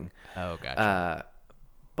coming. Oh, gotcha.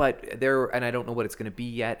 But and I don't know what it's going to be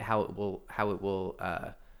yet, how it will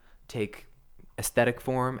take aesthetic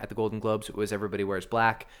form. At the Golden Globes, it was everybody wears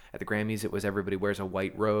black. At the Grammys, it was everybody wears a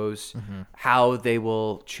white rose. How they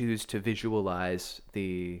will choose to visualize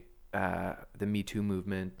the Me Too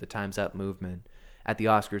movement, the Time's Up movement at the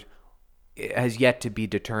Oscars, it has yet to be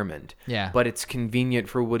determined. Yeah. But it's convenient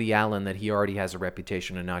for Woody Allen that he already has a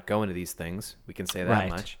reputation of not going to these things. We can say that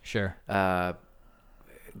much. Sure.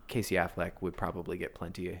 Casey Affleck would probably get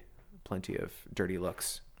plenty of dirty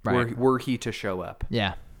looks Right. were he to show up.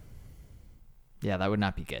 Yeah. Yeah, that would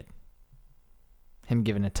not be good. Him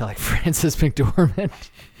giving it to like Frances McDormand.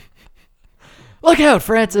 Look out,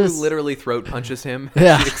 Frances! Who literally throat punches him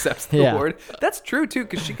Yeah. as she accepts the award. That's true too,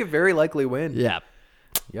 because she could very likely win. Yeah.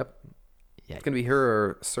 Yep. Yeah. It's gonna be her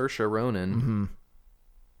or Saoirse Ronan.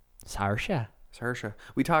 Saoirse. Saoirse.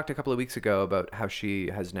 We talked a couple of weeks ago about how she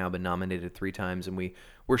has now been nominated 3 times, and we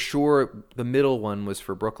were sure the middle one was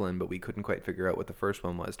for Brooklyn, but we couldn't quite figure out what the first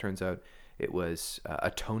one was. Turns out it was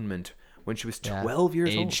Atonement when she was 12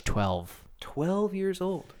 years old. Age 12. 12 years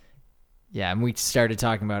old. Yeah, and we started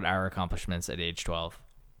talking about our accomplishments at age 12.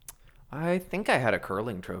 I think I had a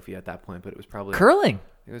curling trophy at that point, but it was probably Curling?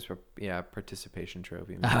 It was participation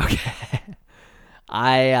trophy. Okay.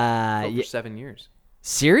 I for 7 years.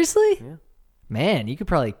 Seriously? Yeah. Man, you could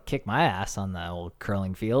probably kick my ass on the old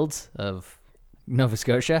curling fields of Nova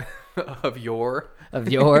Scotia. Of your.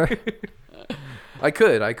 I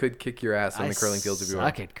could kick your ass on the curling fields of your. I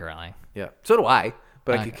suck at curling. Yeah. So do I,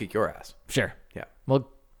 but I could kick your ass. Sure. Yeah. Well,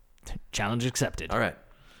 challenge accepted. All right.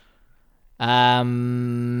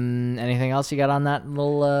 Anything else you got on that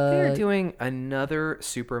little? They're doing another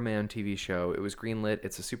Superman TV show. It was greenlit.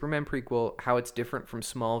 It's a Superman prequel. How it's different from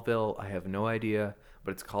Smallville, I have no idea.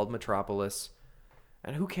 But it's called Metropolis.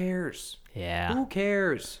 And who cares? Yeah. Who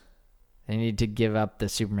cares? They need to give up the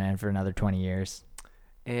Superman for another 20 years.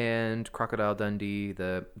 And Crocodile Dundee,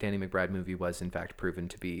 the Danny McBride movie, was in fact proven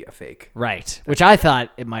to be a fake. Right. Which I thought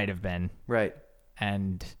it might have been. Right.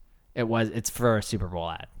 And it's for a Super Bowl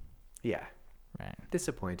ad. Yeah. Right.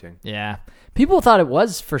 Disappointing. Yeah. People thought it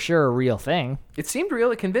was for sure a real thing. It seemed real.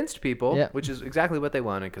 It convinced people, Yeah. which is exactly what they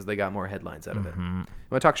wanted because they got more headlines out of it. You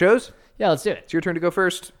want to talk shows? Yeah, let's do it. It's your turn to go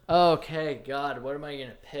first. Okay, God, what am I going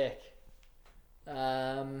to pick?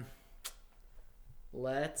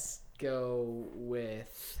 Let's go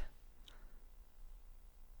with...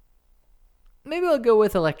 Maybe I'll go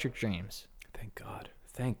with Electric Dreams. Thank God.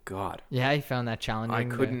 Thank God. Yeah, I found that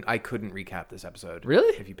challenging. I couldn't recap this episode.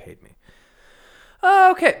 Really? If you paid me.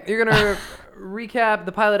 Okay, you're gonna recap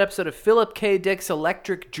the pilot episode of Philip K. Dick's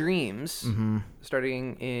Electric Dreams,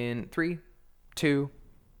 starting in 3, 2,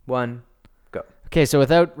 1, go. Okay, so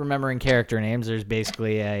without remembering character names, there's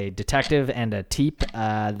basically a detective and a teep.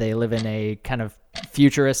 They live in a kind of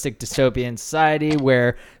futuristic dystopian society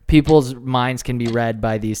where people's minds can be read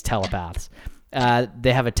by these telepaths.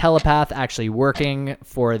 They have a telepath actually working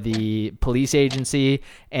for the police agency,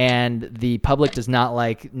 and the public does not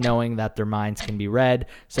like knowing that their minds can be read.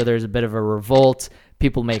 So there's a bit of a revolt.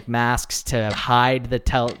 People make masks to hide the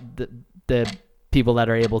people that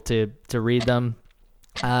are able to read them.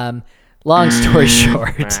 Long story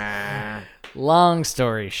short,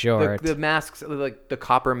 the masks, like the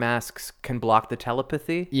copper masks, can block the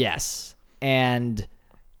telepathy. Yes, and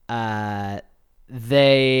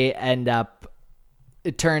they end up.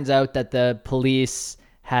 It turns out that the police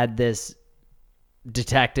had this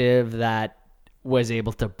detective that was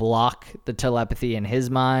able to block the telepathy in his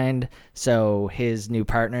mind, so his new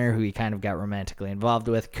partner, who he kind of got romantically involved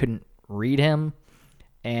with, couldn't read him,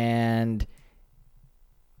 and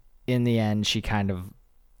in the end, she kind of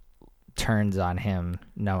turns on him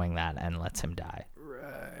knowing that and lets him die.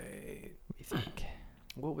 Right. What do you think?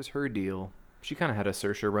 What was her deal? She kind of had a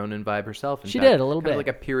Saoirse Ronan vibe herself. She did a little bit, like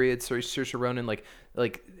a period Saoirse Ronan, like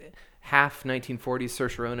half 1940s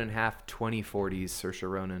Saoirse Ronan, half 2040s Saoirse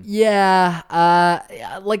Ronan. Yeah,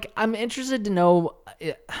 like I'm interested to know.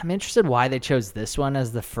 I'm interested why they chose this one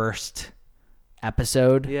as the first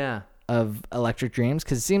episode. Yeah. Of Electric Dreams,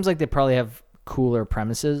 because it seems like they probably have cooler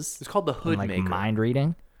premises. It's called The Hood like Maker. Mind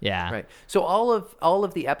reading. Yeah. Right. So all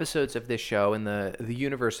of the episodes of this show and the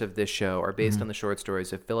universe of this show are based on the short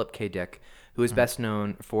stories of Philip K. Dick, who is best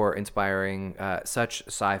known for inspiring such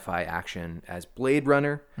sci-fi action as Blade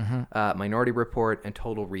Runner, Minority Report, and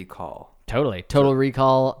Total Recall. Total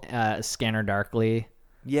Recall, Scanner Darkly.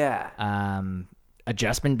 Yeah.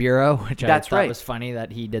 Adjustment Bureau, which I thought was funny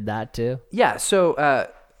that he did that too. Yeah. So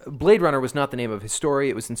Blade Runner was not the name of his story.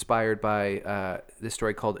 It was inspired by this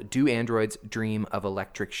story called Do Androids Dream of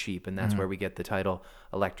Electric Sheep? And that's where we get the title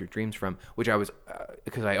Electric Dreams from, which I was,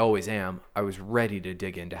 because I always am, I was ready to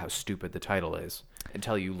dig into how stupid the title is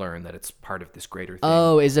until you learn that it's part of this greater thing.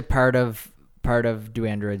 Oh, is it part of Do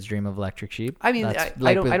Androids Dream of Electric Sheep? I mean,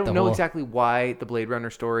 I don't know exactly why the Blade Runner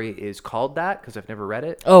story is called that, because I've never read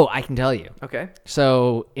it. Oh, I can tell you. Okay.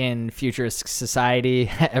 So in futuristic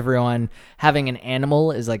society, everyone having an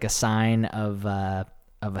animal is like a sign of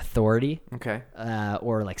authority. Okay.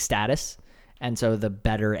 Or like status. And so the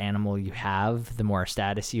better animal you have, the more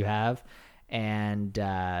status you have. And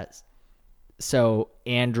so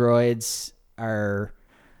androids are...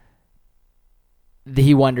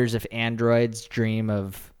 He wonders if androids dream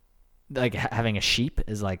of... Like having a sheep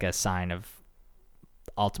is like a sign of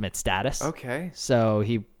ultimate status. Okay. So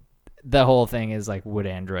the whole thing is like, would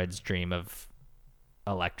androids dream of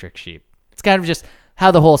electric sheep? It's kind of just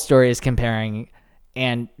how the whole story is comparing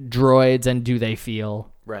androids and do they feel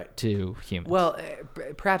to humans. Well,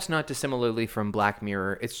 perhaps not dissimilarly from Black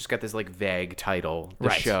Mirror. It's just got this like vague title. The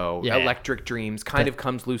show, Electric Dreams, kind of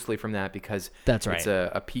comes loosely from that because it's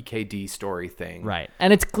a PKD story thing. Right.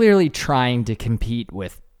 And it's clearly trying to compete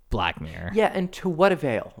with Black Mirror. Yeah, and to what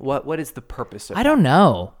avail? What is the purpose of it? I don't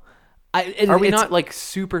know. Are we not like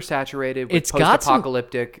super saturated with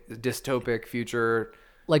post-apocalyptic, dystopic future?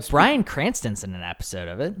 Like Bryan Cranston's in an episode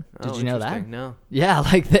of it. Did you know that? No. Yeah,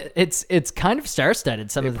 like it's kind of star-studded.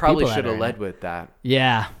 Some of the probably people should have led with that.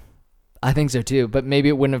 Yeah, I think so too, but maybe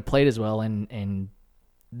it wouldn't have played as well in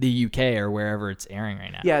the UK or wherever it's airing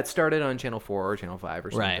right now. Yeah, it started on Channel 4 or Channel 5 or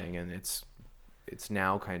Right. something, and it's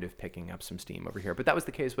now kind of picking up some steam over here. But that was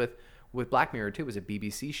the case with Black Mirror too. It was a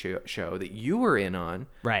BBC show that you were in on,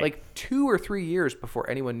 Right. like 2 or 3 years before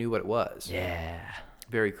anyone knew what it was. Yeah,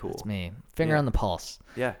 Very cool. it's me. Finger on the pulse.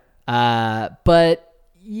 Yeah. But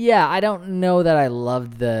yeah, I don't know that I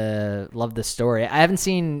loved the story. I haven't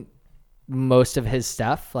seen most of his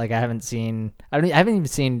stuff. Like I haven't even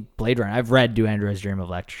seen Blade Runner. I've read Do Androids Dream of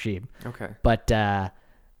Electric Sheep. Okay. But I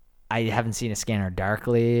haven't seen A Scanner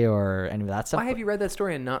Darkly or any of that stuff. Why have you read that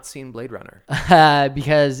story and not seen Blade Runner?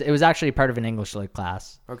 Because it was actually part of an English lit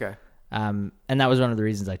class. Okay. And that was one of the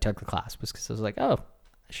reasons I took the class, was because I was like, oh,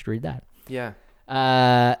 I should read that. Yeah.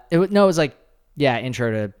 It was like, yeah,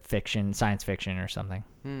 intro to fiction, science fiction or something.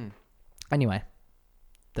 Anyway,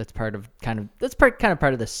 that's part of part of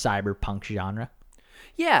the cyberpunk genre.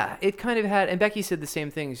 Yeah, it kind of had, and Becky said the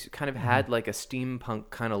same things, kind of had like a steampunk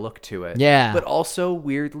kind of look to it. Yeah. But also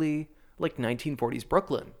weirdly like 1940s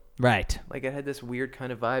Brooklyn. Right. Like it had this weird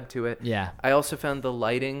kind of vibe to it. Yeah. I also found the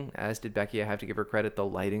lighting, as did Becky, I have to give her credit, the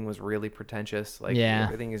lighting was really pretentious. Like Yeah.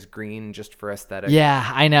 everything is green just for aesthetic. Yeah,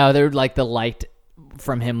 I know. They're like the light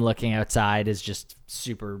from him looking outside is just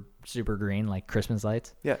super, super green, like Christmas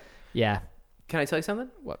lights. Yeah. Yeah. Can I tell you something?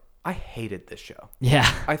 What? I hated this show. Yeah.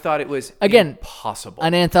 I thought it was Again, impossible.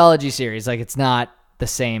 An anthology series. Like it's not the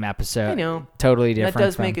same episode. I know. Totally different. That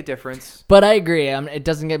does make a difference. But I agree. It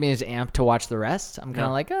doesn't get me as amped to watch the rest. I'm kind of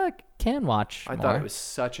No. like, I can watch I more. thought it was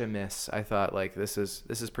such a miss. I thought like this is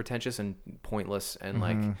pretentious and pointless and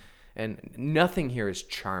like and nothing here is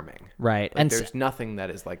charming. Right. Like, And there's nothing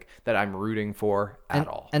that is like that I'm rooting for at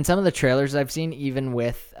all. And some of the trailers I've seen, even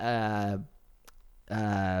with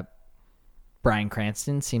Bryan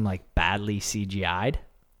Cranston, seem like badly CGI'd.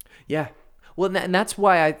 Yeah. Well, and that's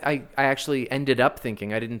why I actually ended up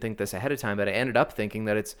thinking, I didn't think this ahead of time, but I ended up thinking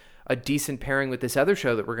that it's a decent pairing with this other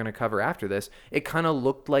show that we're going to cover after this. It kind of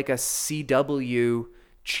looked like a CW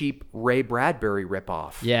cheap Ray Bradbury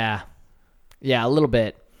ripoff. Yeah. Yeah, a little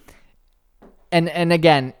bit. And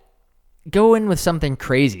again, go in with something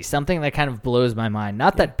crazy, something that kind of blows my mind.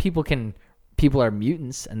 Not that people are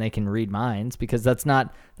mutants and they can read minds, because that's nothing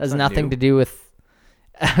new. to do with,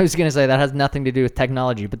 I was going to say that has nothing to do with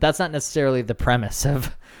technology, but that's not necessarily the premise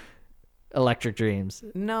of Electric Dreams.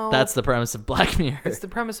 No. That's the premise of Black Mirror. It's the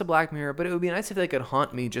premise of Black Mirror, but it would be nice if they could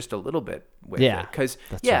haunt me just a little bit with Yeah, it. Because,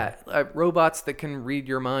 that's robots that can read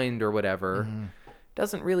your mind or whatever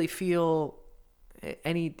doesn't really feel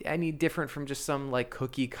any different from just some like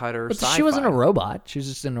cookie cutter But sci-fi. she wasn't a robot. She was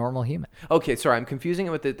just a normal human. Okay, sorry, I'm confusing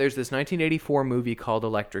it with there's this 1984 movie called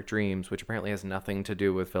Electric Dreams, which apparently has nothing to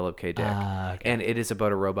do with Philip K. Dick. Okay. And it is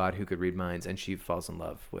about a robot who could read minds, and she falls in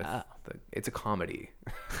love with it's a comedy.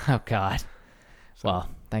 Oh, God. Well,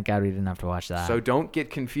 thank God we didn't have to watch that. So don't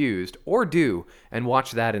get confused, or do, and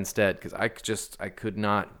watch that instead, because I could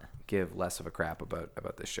not give less of a crap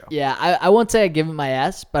about this show. Yeah, I won't say I give it my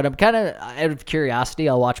S, but I'm kind of, out of curiosity,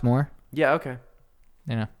 I'll watch more. Yeah, okay.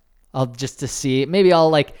 You know, I'll just to see. Maybe I'll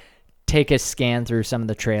like take a scan through some of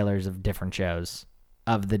the trailers of different shows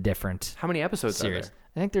of the different How many episodes series. are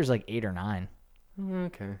I think there's like 8 or 9. there?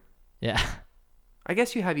 Okay. Yeah, I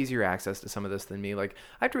guess you have easier access to some of this than me. Like,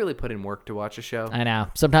 I have to really put in work to watch a show. I know.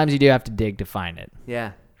 Sometimes you do have to dig to find it.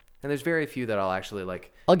 Yeah. And there's very few that I'll actually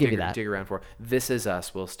like I'll give you that. dig around for. This Is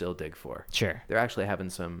Us will still dig for. Sure. They're actually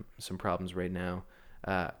having some problems right now.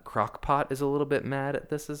 Crockpot is a little bit mad at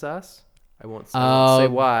This Is Us. I won't say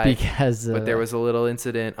why, because but there was a little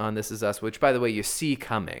incident on This Is Us, which, by the way, you see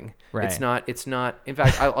coming. Right. It's not. In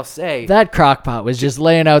fact, I'll say that crockpot was just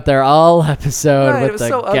laying out there all episode Right, it with was the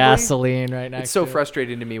so ugly. gasoline right next it's so to it.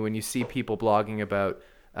 frustrating to me when you see people blogging about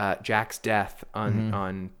Jack's death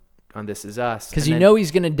on This Is Us, Because and you then- know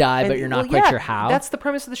he's going to die, but and- you're not well, quite yeah, sure how. That's the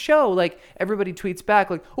premise of the show. Like, everybody tweets back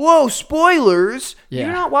like, "Whoa, spoilers!" Yeah.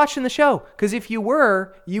 You're not watching the show, because if you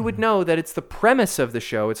were, you would know that it's the premise of the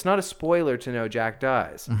show. It's not a spoiler to know Jack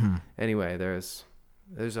dies. Anyway, there's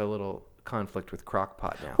a little conflict with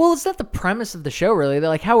Crockpot now. Well, it's not the premise of the show, really. They're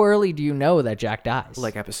like, how early do you know that Jack dies?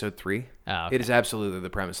 Like episode 3. Oh, okay. It is absolutely the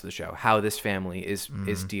premise of the show. How this family is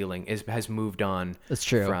has moved on. That's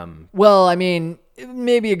true. From Well, I mean,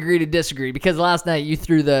 maybe agree to disagree, because last night you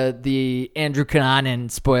threw the Andrew Cunanan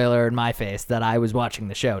spoiler in my face that I was watching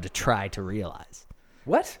the show to try to realize.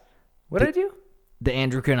 what? What did I do? The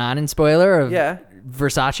Andrew Cunanan spoiler of Yeah.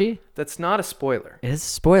 Versace? That's not a spoiler. It is a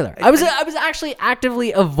spoiler. I was actually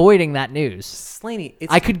actively avoiding that news. Slaney,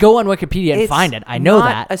 I could go on Wikipedia and find it. I know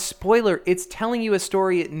not that. a spoiler. It's telling you a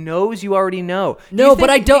story it knows you already know. No,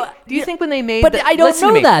 but I don't. Do you think when they made? But I don't listen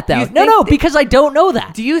to know me. that Do you though. No, think because I don't know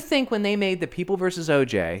that. Do you think when they made The People versus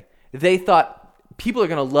OJ, they thought people are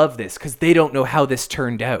going to love this because they don't know how this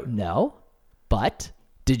turned out? No, but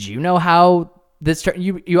did you know how this turned?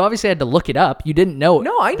 You obviously had to look it up. You didn't know.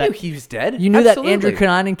 No, I knew he was dead. You knew Absolutely. that Andrew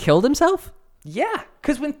Cunanan killed himself? Yeah,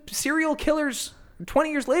 because when serial killers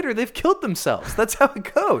 20 years later, they've killed themselves. That's how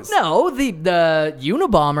it goes. No, the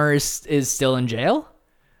Unabomber is still in jail.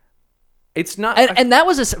 It's not. And that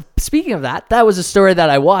was speaking of that was a story that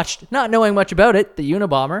I watched, not knowing much about it, the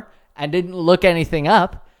Unabomber, and didn't look anything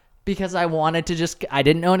up because I wanted to I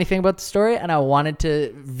didn't know anything about the story and I wanted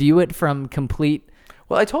to view it from complete.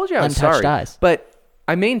 Well, I told you I was untouched sorry, eyes. but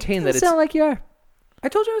I maintain that It sound like you are. I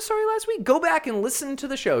told you I was sorry last week. Go back and listen to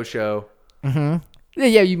the show. Mm-hmm.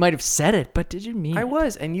 Yeah, you might have said it, but did you mean I it?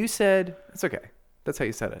 was, and you said it's okay. That's how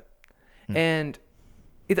you said it. And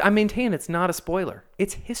I maintain it's not a spoiler.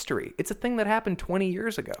 It's history. It's a thing that happened 20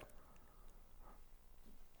 years ago.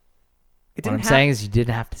 What I'm saying is you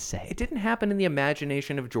didn't have to say it. It didn't happen in the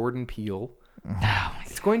imagination of Jordan Peele. No,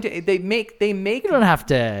 It's going to. They make. you don't have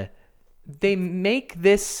to They make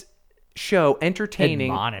this show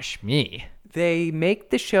entertaining. admonish me. They make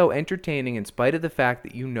the show entertaining in spite of the fact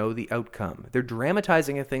that you know the outcome. They're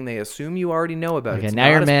dramatizing a thing they assume you already know about. Okay, It's now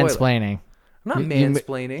you're not a spoiler. mansplaining. I'm not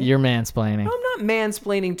mansplaining. You're mansplaining. No, I'm not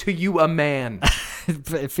mansplaining to you, a man.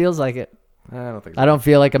 It feels like it. I don't think so. I don't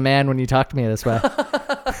feel like a man when you talk to me this way.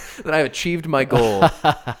 That I've achieved my goal.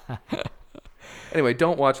 Anyway,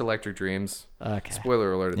 don't watch Electric Dreams. Okay.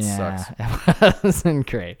 Spoiler alert, it sucks. It wasn't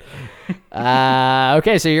great.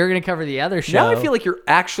 Okay, so you're going to cover the other show. Now I feel like you're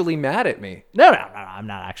actually mad at me. No, I'm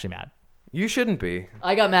not actually mad. You shouldn't be.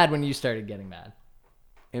 I got mad when you started getting mad.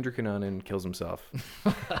 Andrew Cunanan kills himself.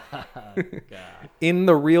 In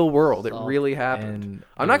the real world, it really happened.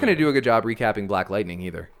 I'm not going to do a good job recapping Black Lightning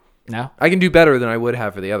either. No? I can do better than I would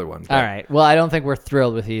have for the other one. All right. Well, I don't think we're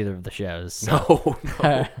thrilled with either of the shows. So.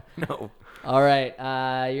 No. All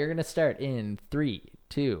right. You're going to start in 3,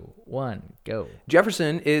 2, 1, go.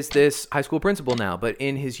 Jefferson is this high school principal now, but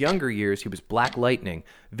in his younger years, he was Black Lightning,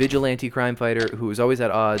 vigilante crime fighter who was always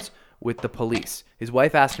at odds with the police. His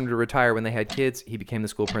wife asked him to retire when they had kids. He became the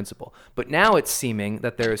school principal. But now it's seeming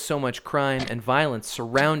that there is so much crime and violence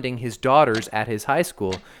surrounding his daughters at his high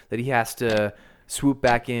school that he has to swoop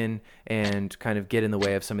back in and kind of get in the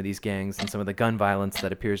way of some of these gangs and some of the gun violence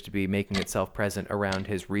that appears to be making itself present around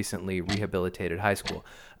his recently rehabilitated high school.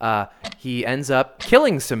 He ends up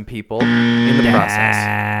killing some people in the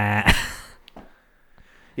process.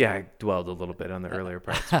 Yeah, I dwelled a little bit on the earlier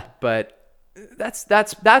parts, but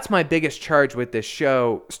that's my biggest charge with this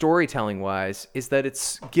show, storytelling wise, is that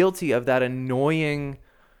it's guilty of that annoying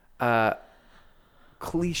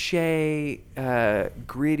cliche,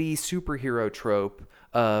 gritty superhero trope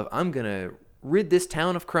of I'm going to rid this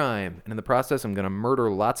town of crime, and in the process, I'm going to murder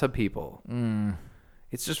lots of people.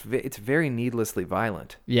 It's very needlessly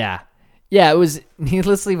violent. Yeah. Yeah, it was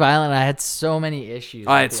needlessly violent. I had so many issues.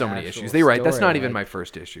 I had so many issues. They're right. That's not even my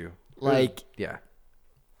first issue. Yeah.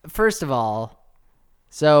 First of all,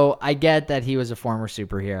 so I get that he was a former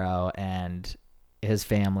superhero and his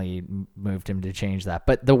family moved him to change that.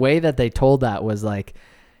 But the way that they told that was like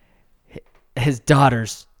his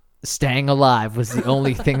daughter's staying alive was the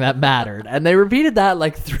only thing that mattered. And they repeated that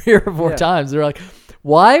like 3 or 4 times. They're like,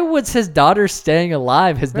 why was his daughter staying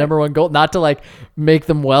alive his number one goal? Not to like make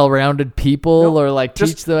them well-rounded people or like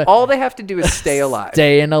teach them. All they have to do is stay alive.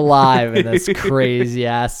 Staying alive in this crazy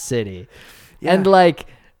ass city. Yeah. And like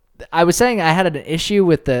I was saying, I had an issue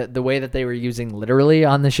with the way that they were using literally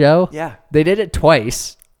on the show. Yeah. They did it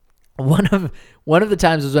twice. One of the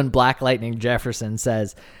times was when Black Lightning Jefferson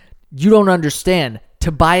says, "You don't understand.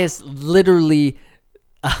 Tobias literally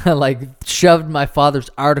like shoved my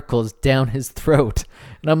father's articles down his throat."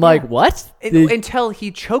 And I'm like, what? Until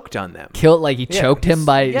he choked on them. He choked him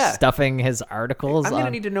by stuffing his articles. I'm going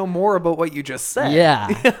to need to know more about what you just said. Yeah.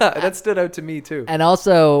 That stood out to me too. And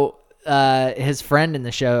also, his friend in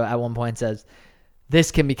the show at one point says,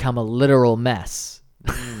 "This can become a literal mess."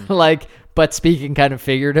 But speaking kind of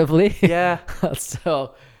figuratively. Yeah.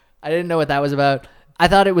 So I didn't know what that was about. I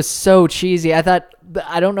thought it was so cheesy. I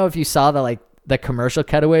don't know if you saw the commercial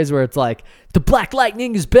cutaways where it's like, "The Black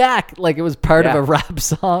Lightning is back." Like it was part of a rap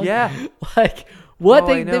song. Yeah. Like what?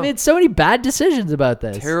 They made so many bad decisions about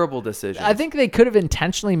this. Terrible decisions. I think they could have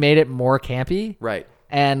intentionally made it more campy. Right.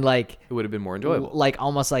 and like It would have been more enjoyable. like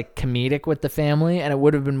almost like comedic with the family, and it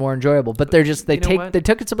would have been more enjoyable. But they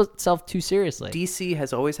took itself too seriously. DC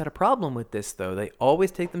has always had a problem with this, though. They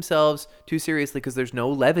always take themselves too seriously because there's no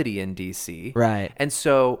levity in DC. Right. And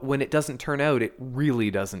so when it doesn't turn out, it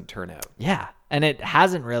really doesn't turn out. Yeah, and it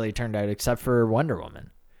hasn't really turned out except for Wonder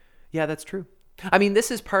Woman. Yeah, that's true. I mean, this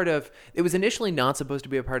is part of... It was initially not supposed to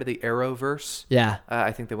be a part of the Arrowverse. Yeah.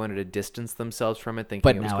 I think they wanted to distance themselves from it, thinking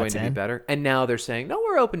But it was now going it's to be in? better. And now they're saying, no,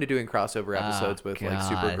 we're open to doing crossover episodes with like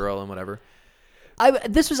God. Supergirl and whatever.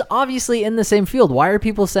 This was obviously in the same field. Why are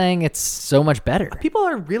people saying it's so much better? People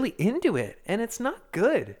are really into it, and it's not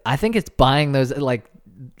good. I think it's buying those, like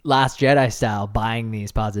Last Jedi style, buying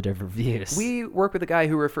these positive reviews. We work with a guy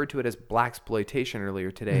who referred to it as blaxploitation earlier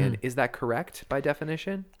today, and is that correct by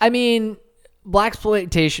definition? I mean,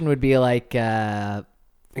 blaxploitation would be like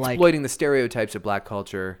Exploiting the stereotypes of black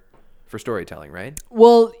culture for storytelling, right?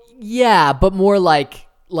 well, yeah, but more like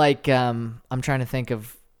I'm trying to think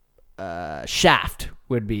of Shaft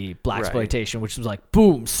would be blaxploitation, which was like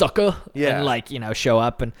boom sucker, Yeah. and like show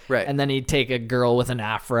up and Right. and then he'd take a girl with an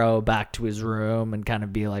afro back to his room and kind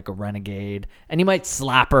of be like a renegade, and he might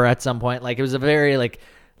slap her at some point. Like it was a very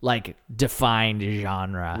like defined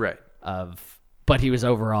genre, Right. But he was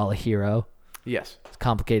overall a hero. Yes. He's a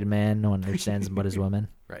complicated man. No one understands him but his woman.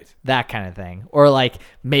 Right. That kind of thing. Or like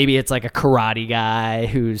maybe it's like a karate guy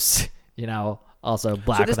who's, also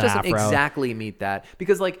black So this with an doesn't afro. exactly meet that,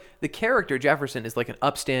 because like the character Jefferson is like an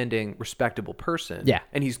upstanding, respectable person. Yeah.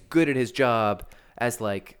 And he's good at his job as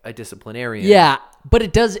like a disciplinarian. Yeah, but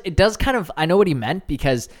it does kind of, I know what he meant,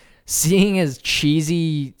 because seeing his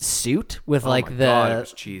cheesy suit with my God, it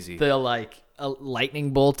was cheesy. the like a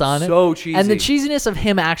lightning bolt on it. So cheesy. And the cheesiness of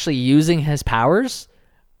him actually using his powers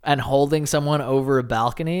and holding someone over a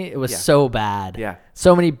balcony, it was so bad. Yeah.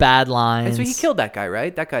 So many bad lines. And so he killed that guy,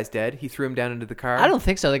 right? That guy's dead. He threw him down into the car. I don't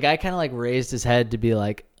think so. The guy kind of like raised his head to be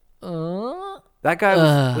like, That guy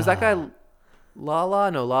was that guy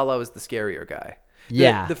Lala? No, Lala was the scarier guy.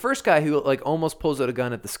 Yeah. The first guy who like almost pulls out a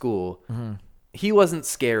gun at the school, he wasn't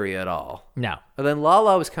scary at all. No. And then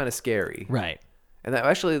Lala was kind of scary. Right. And that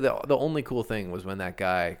actually the only cool thing was when that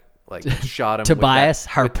guy like shot him. Tobias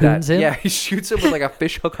harpoons him? Yeah, he shoots him with like a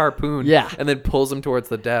fishhook harpoon. Yeah. And then pulls him towards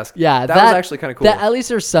the desk. Yeah, that was actually kind of cool. At least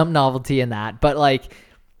there's some novelty in that. But like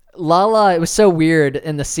Lala, it was so weird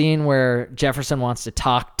in the scene where Jefferson wants to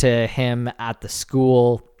talk to him at the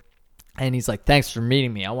school, and he's like, "Thanks for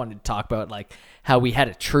meeting me. I wanted to talk about like how we had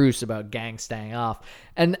a truce about gangs staying off."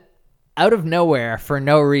 And out of nowhere, for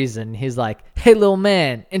no reason, he's like, "Hey, little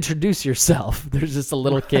man, introduce yourself." There's just a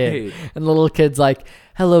little kid, and the little kid's like,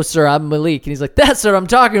 "Hello, sir, I'm Malik." And he's like, "That's what I'm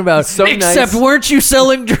talking about. So Except, nice. weren't you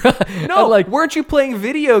selling drugs?" No, like, weren't you playing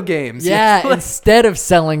video games? yeah, Like, instead of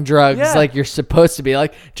selling drugs Yeah. like you're supposed to be,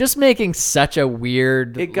 like just making such a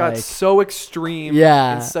weird. it got like, so extreme.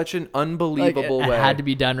 Yeah. In such an like, unbelievable it way. had to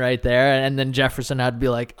be done right there, and then Jefferson had to be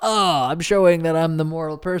like, "Oh, I'm showing that I'm the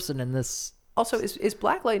moral person in this." Also, is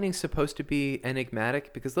Black Lightning supposed to be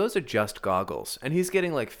enigmatic? Because those are just goggles, and he's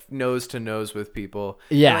getting like nose to nose with people.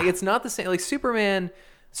 Yeah. And, like, it's not the same. Like Superman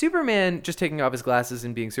just taking off his glasses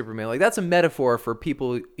and being Superman. Like that's a metaphor for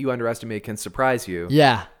people you underestimate can surprise you.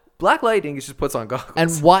 Yeah, Black Lightning just puts on goggles.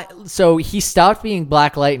 and why? So he stopped being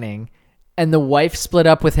Black Lightning, and the wife split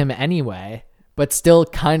up with him anyway, but still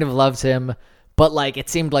kind of loves him. But like it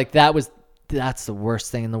seemed like that's the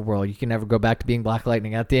worst thing in the world. You can never go back to being Black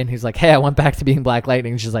Lightning. At the end, he's like, "Hey, I went back to being Black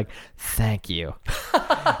Lightning." And she's like, "Thank you,"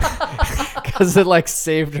 because it like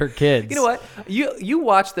saved her kids. You know what? You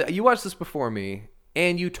watched this before me,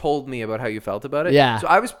 and you told me about how you felt about it. Yeah. So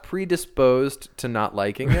I was predisposed to not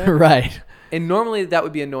liking it. Right. And normally that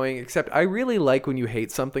would be annoying, except I really like when you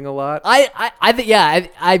hate something a lot. I think, yeah,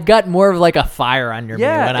 I've got more of like a fire under me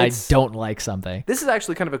when I don't like something. This is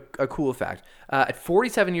actually kind of a cool fact. At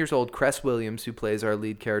 47 years old, Cress Williams, who plays our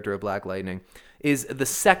lead character of Black Lightning, is the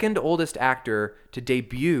second oldest actor to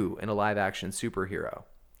debut in a live-action superhero.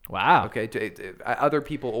 Wow. Okay, other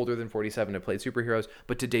people older than 47 have played superheroes,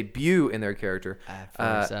 but to debut in their character,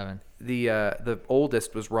 47. The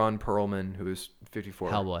oldest was Ron Perlman, who was 54.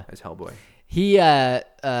 Hellboy. As Hellboy. He,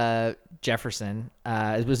 Jefferson,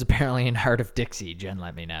 was apparently in Heart of Dixie, Jen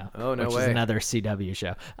let me know. Oh, no which way. is another CW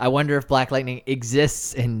show. I wonder if Black Lightning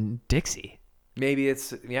exists in Dixie. Maybe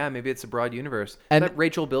it's a broad universe. And- Is that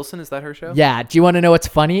Rachel Bilson? Is that her show? Yeah. Do you want to know what's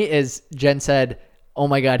funny is Jen said, "Oh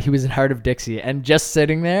my God, he was in Heart of Dixie." And just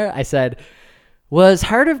sitting there, I said, "Was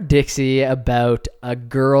Heart of Dixie about a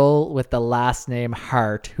girl with the last name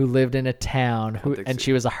Hart who lived in a town and Dixie.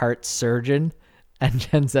 she was a heart surgeon?" And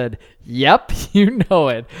Jen said, "Yep, you know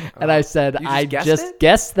it." And I said, You "I guessed just it?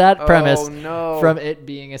 guessed that premise no. from it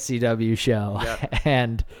being a CW show Yep.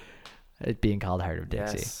 and it being called Heart of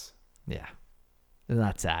Dixie." Yes. Yeah. Isn't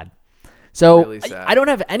that sad? So Really sad. I don't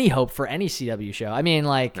have any hope for any CW show. I mean,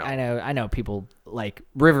 like, No. I know people like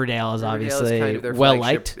Riverdale is Riverdale obviously kind of their well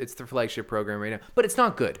flagship- liked, It's their flagship program right now, but it's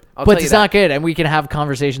not good. I'll but tell you it's that. not good. And we can have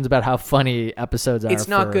conversations about how funny episodes are. It's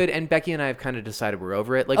not for- good, and Becky and I have kind of decided we're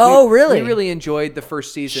over it. Like, Oh, we really? really enjoyed the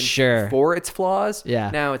first season Sure. for its flaws.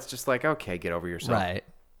 Yeah. Now it's just like, okay, get over yourself. Right.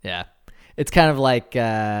 Yeah. It's kind of like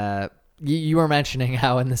you were mentioning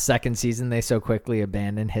how in the second season they so quickly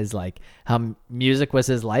abandoned his how music was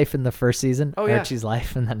his life in the first season, Oh, yeah. Archie's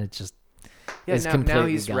life, and then it just Yeah. is Now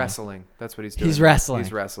completely he's gone. wrestling. That's what he's doing. He's wrestling.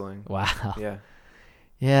 He's wrestling. Wow. Yeah.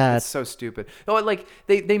 Yeah. It's so stupid. Oh, like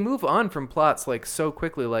they move on from plots like so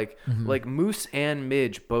quickly. Like Mm-hmm. like Moose and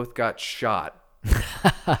Midge both got shot,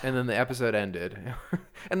 and then the episode ended,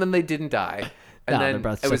 and then they didn't die, and No, they're then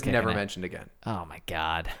both it was still never kicking it. mentioned again. Oh my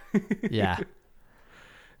God. Yeah.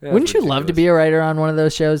 That's Wouldn't you love to ridiculous. be a writer on one of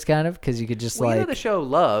those shows, kind of? Because you could just Well, you know the show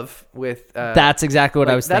Love with that's exactly what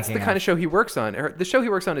I was that's thinking. the kind of show he works on. The show he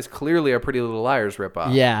works on is clearly a Pretty Little Liars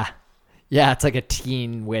ripoff. Yeah. Yeah, it's like a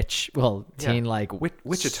teen witch. Well, Yeah. teen like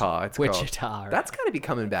Wichita. It's called. Wichita. That's got to be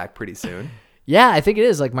coming back pretty soon. Yeah, I think it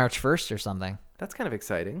is like March 1st or something. That's kind of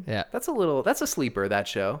exciting. Yeah. That's a sleeper, that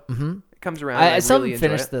show. Mm-hmm. It comes around. I I still really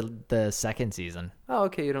haven't enjoy finished it. the second season. Oh,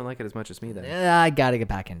 okay. You don't like it as much as me then. Yeah, I got to get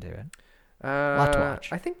back into it. Lot to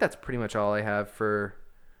watch. I think that's pretty much all I have for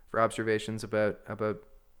observations about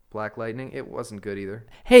Black Lightning. It wasn't good either.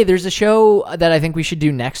 Hey, there's a show that I think we should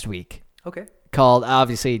do next week Okay. called,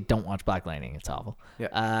 obviously, don't watch Black Lightning. It's awful.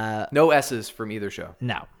 Yeah. No S's from either show.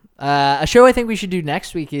 No. A show I think we should do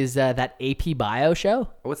next week is that AP Bio show.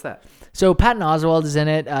 What's that? So Patton Oswalt is in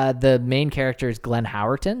it. The main character is Glenn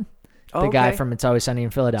Howerton, the guy Okay. from It's Always Sunny in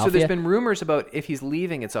Philadelphia. So there's been rumors about if he's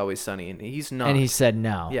leaving It's Always Sunny, and he's not. And he said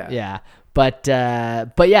no. Yeah. Yeah. But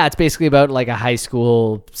yeah, it's basically about like a high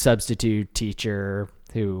school substitute teacher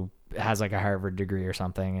who has like a Harvard degree or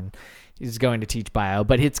something, and he's going to teach bio.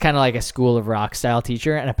 But it's kind of like a School of Rock style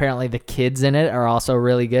teacher, and apparently the kids in it are also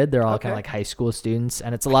really good. They're all kind of like high school students,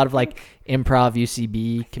 and it's a lot of like improv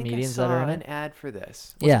UCB comedians that are in an it. ad for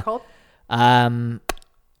this. What's it called?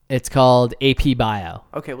 It's called AP Bio,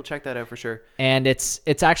 Okay, we'll check that out for sure. and it's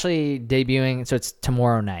actually debuting. So it's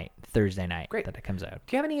tomorrow night, Thursday night, Great. that it comes out.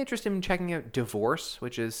 Do you have any interest in checking out Divorce,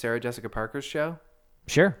 which is Sarah Jessica Parker's show?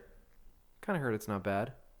 Sure. Kind of heard it's not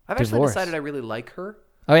bad. I've actually Divorce. decided I really like her.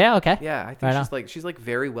 Oh yeah. Okay. Yeah, I think Right she's like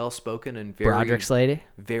very well spoken and very Broderick's lady.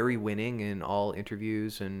 very winning in all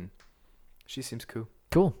interviews, and she seems cool.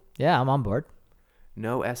 Cool. Yeah, I'm on board.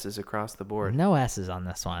 No S's across the board. No S's on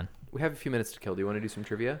this one. We have a few minutes to kill. Do you want to do some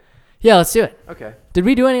trivia? Yeah, let's do it. Okay. Did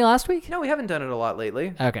we do any last week? No, we haven't done it a lot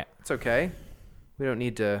lately. Okay. It's okay. We don't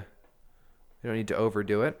need to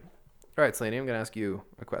overdo it. All right, Slaney, I'm going to ask you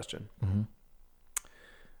a question.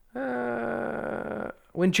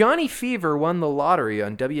 When Johnny Fever won the lottery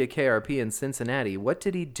on WKRP in Cincinnati, what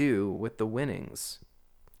did he do with the winnings?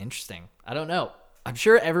 Interesting. I don't know. I'm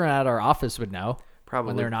sure everyone at our office would know.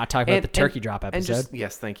 Probably. When they're not talking about the turkey drop episode.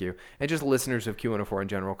 Yes, thank you. And just listeners of Q104 in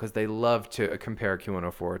general, because they love to compare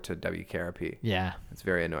Q104 to WKRP. Yeah. It's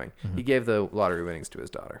very annoying. He gave the lottery winnings to his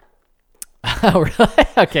daughter. Oh, really?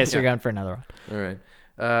 Okay, so you're going for another one. All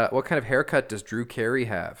right. What kind of haircut does Drew Carey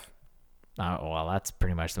have? Oh, well, that's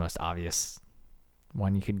pretty much the most obvious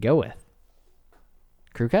one you could go with.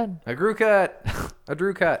 Crew cut? A Drew cut. A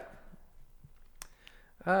Drew cut.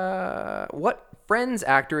 What Friends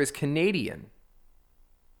actor is Canadian?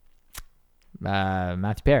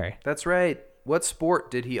 Matthew Perry. That's right. What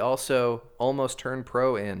sport did he also almost turn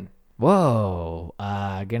pro in? Whoa.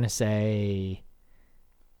 Gonna say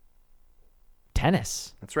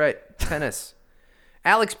tennis. That's right. Tennis.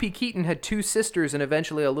 Alex P. Keaton had two sisters and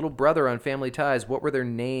eventually a little brother on Family Ties. What were their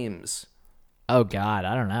names? Oh, God.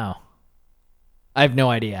 I don't know. I have no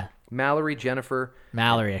idea. Mallory, Jennifer,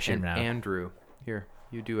 Mallory, I should and know. Andrew. Here,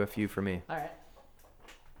 you do a few for me. All right.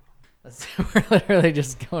 We're literally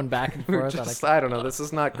just going back and forth. I don't know. This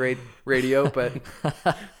is not great radio, but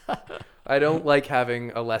I don't like having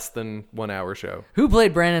a less than 1 hour show. Who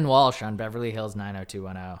played Brandon Walsh on Beverly Hills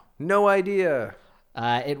 90210? No idea.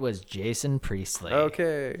 It was Jason Priestley.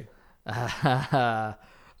 Okay.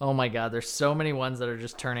 Oh my God, there's so many ones that are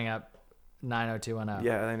just turning up 90210.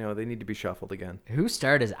 Yeah, I know. They need to be shuffled again. Who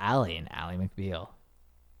starred as Allie in Ally McBeal?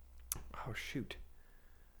 Oh, shoot.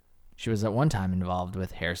 She was at one time involved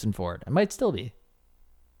with Harrison Ford. It might still be.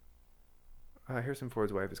 Harrison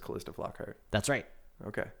Ford's wife is Callista Flockhart. That's right.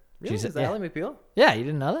 Okay. Really? She's- Is that yeah. Ally McBeal? Yeah, you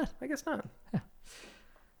didn't know that? I guess not.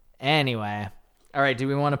 Anyway, All right, do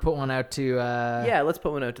we want to put one out to... Yeah, let's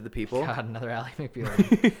put one out to the people. God, another Ally McBeal.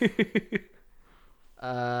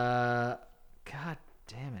 God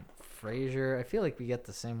damn it. Frasier. I feel like we get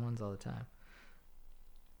the same ones all the time.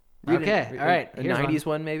 Okay, all right. A Here's 90s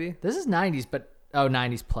one, maybe? This is 90s, but... Oh,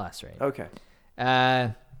 90s plus, right? Okay.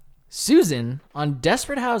 Susan on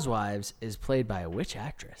Desperate Housewives is played by which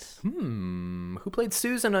actress? Who played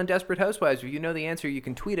Susan on Desperate Housewives? If you know the answer, you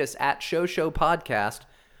can tweet us at @ShowShowPodcast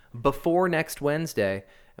before next Wednesday,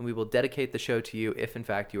 and we will dedicate the show to you if, in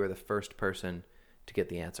fact, you are the first person to get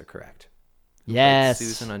the answer correct. Yes.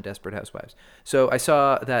 Susan on Desperate Housewives. So I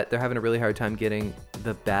saw that they're having a really hard time getting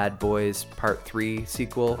the Bad Boys Part 3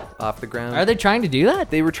 sequel off the ground. Are they trying to do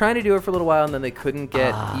that? They were trying to do it for a little while, and then they couldn't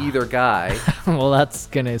get either guy. Well, that's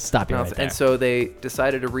going to stop you right there. And so they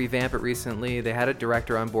decided to revamp it recently. They had a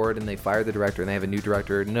director on board, and they fired the director, and they have a new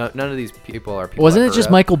director. None of these people are people. Wasn't it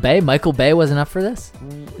just Michael Bay? Michael Bay wasn't up for this?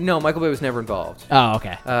 No, Michael Bay was never involved. Oh,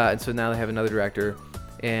 okay. And so now they have another director.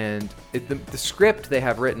 And the script they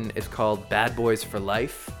have written is called Bad Boys for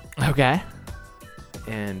Life. Okay.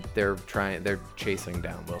 And they're chasing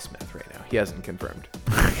down Will Smith right now. He hasn't confirmed.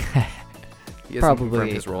 He hasn't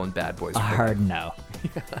confirmed his role in Bad Boys for Life. Hard no.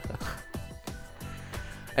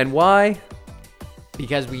 And why?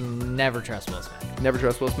 Because we never trust Will Smith. Never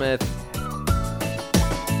trust Will Smith.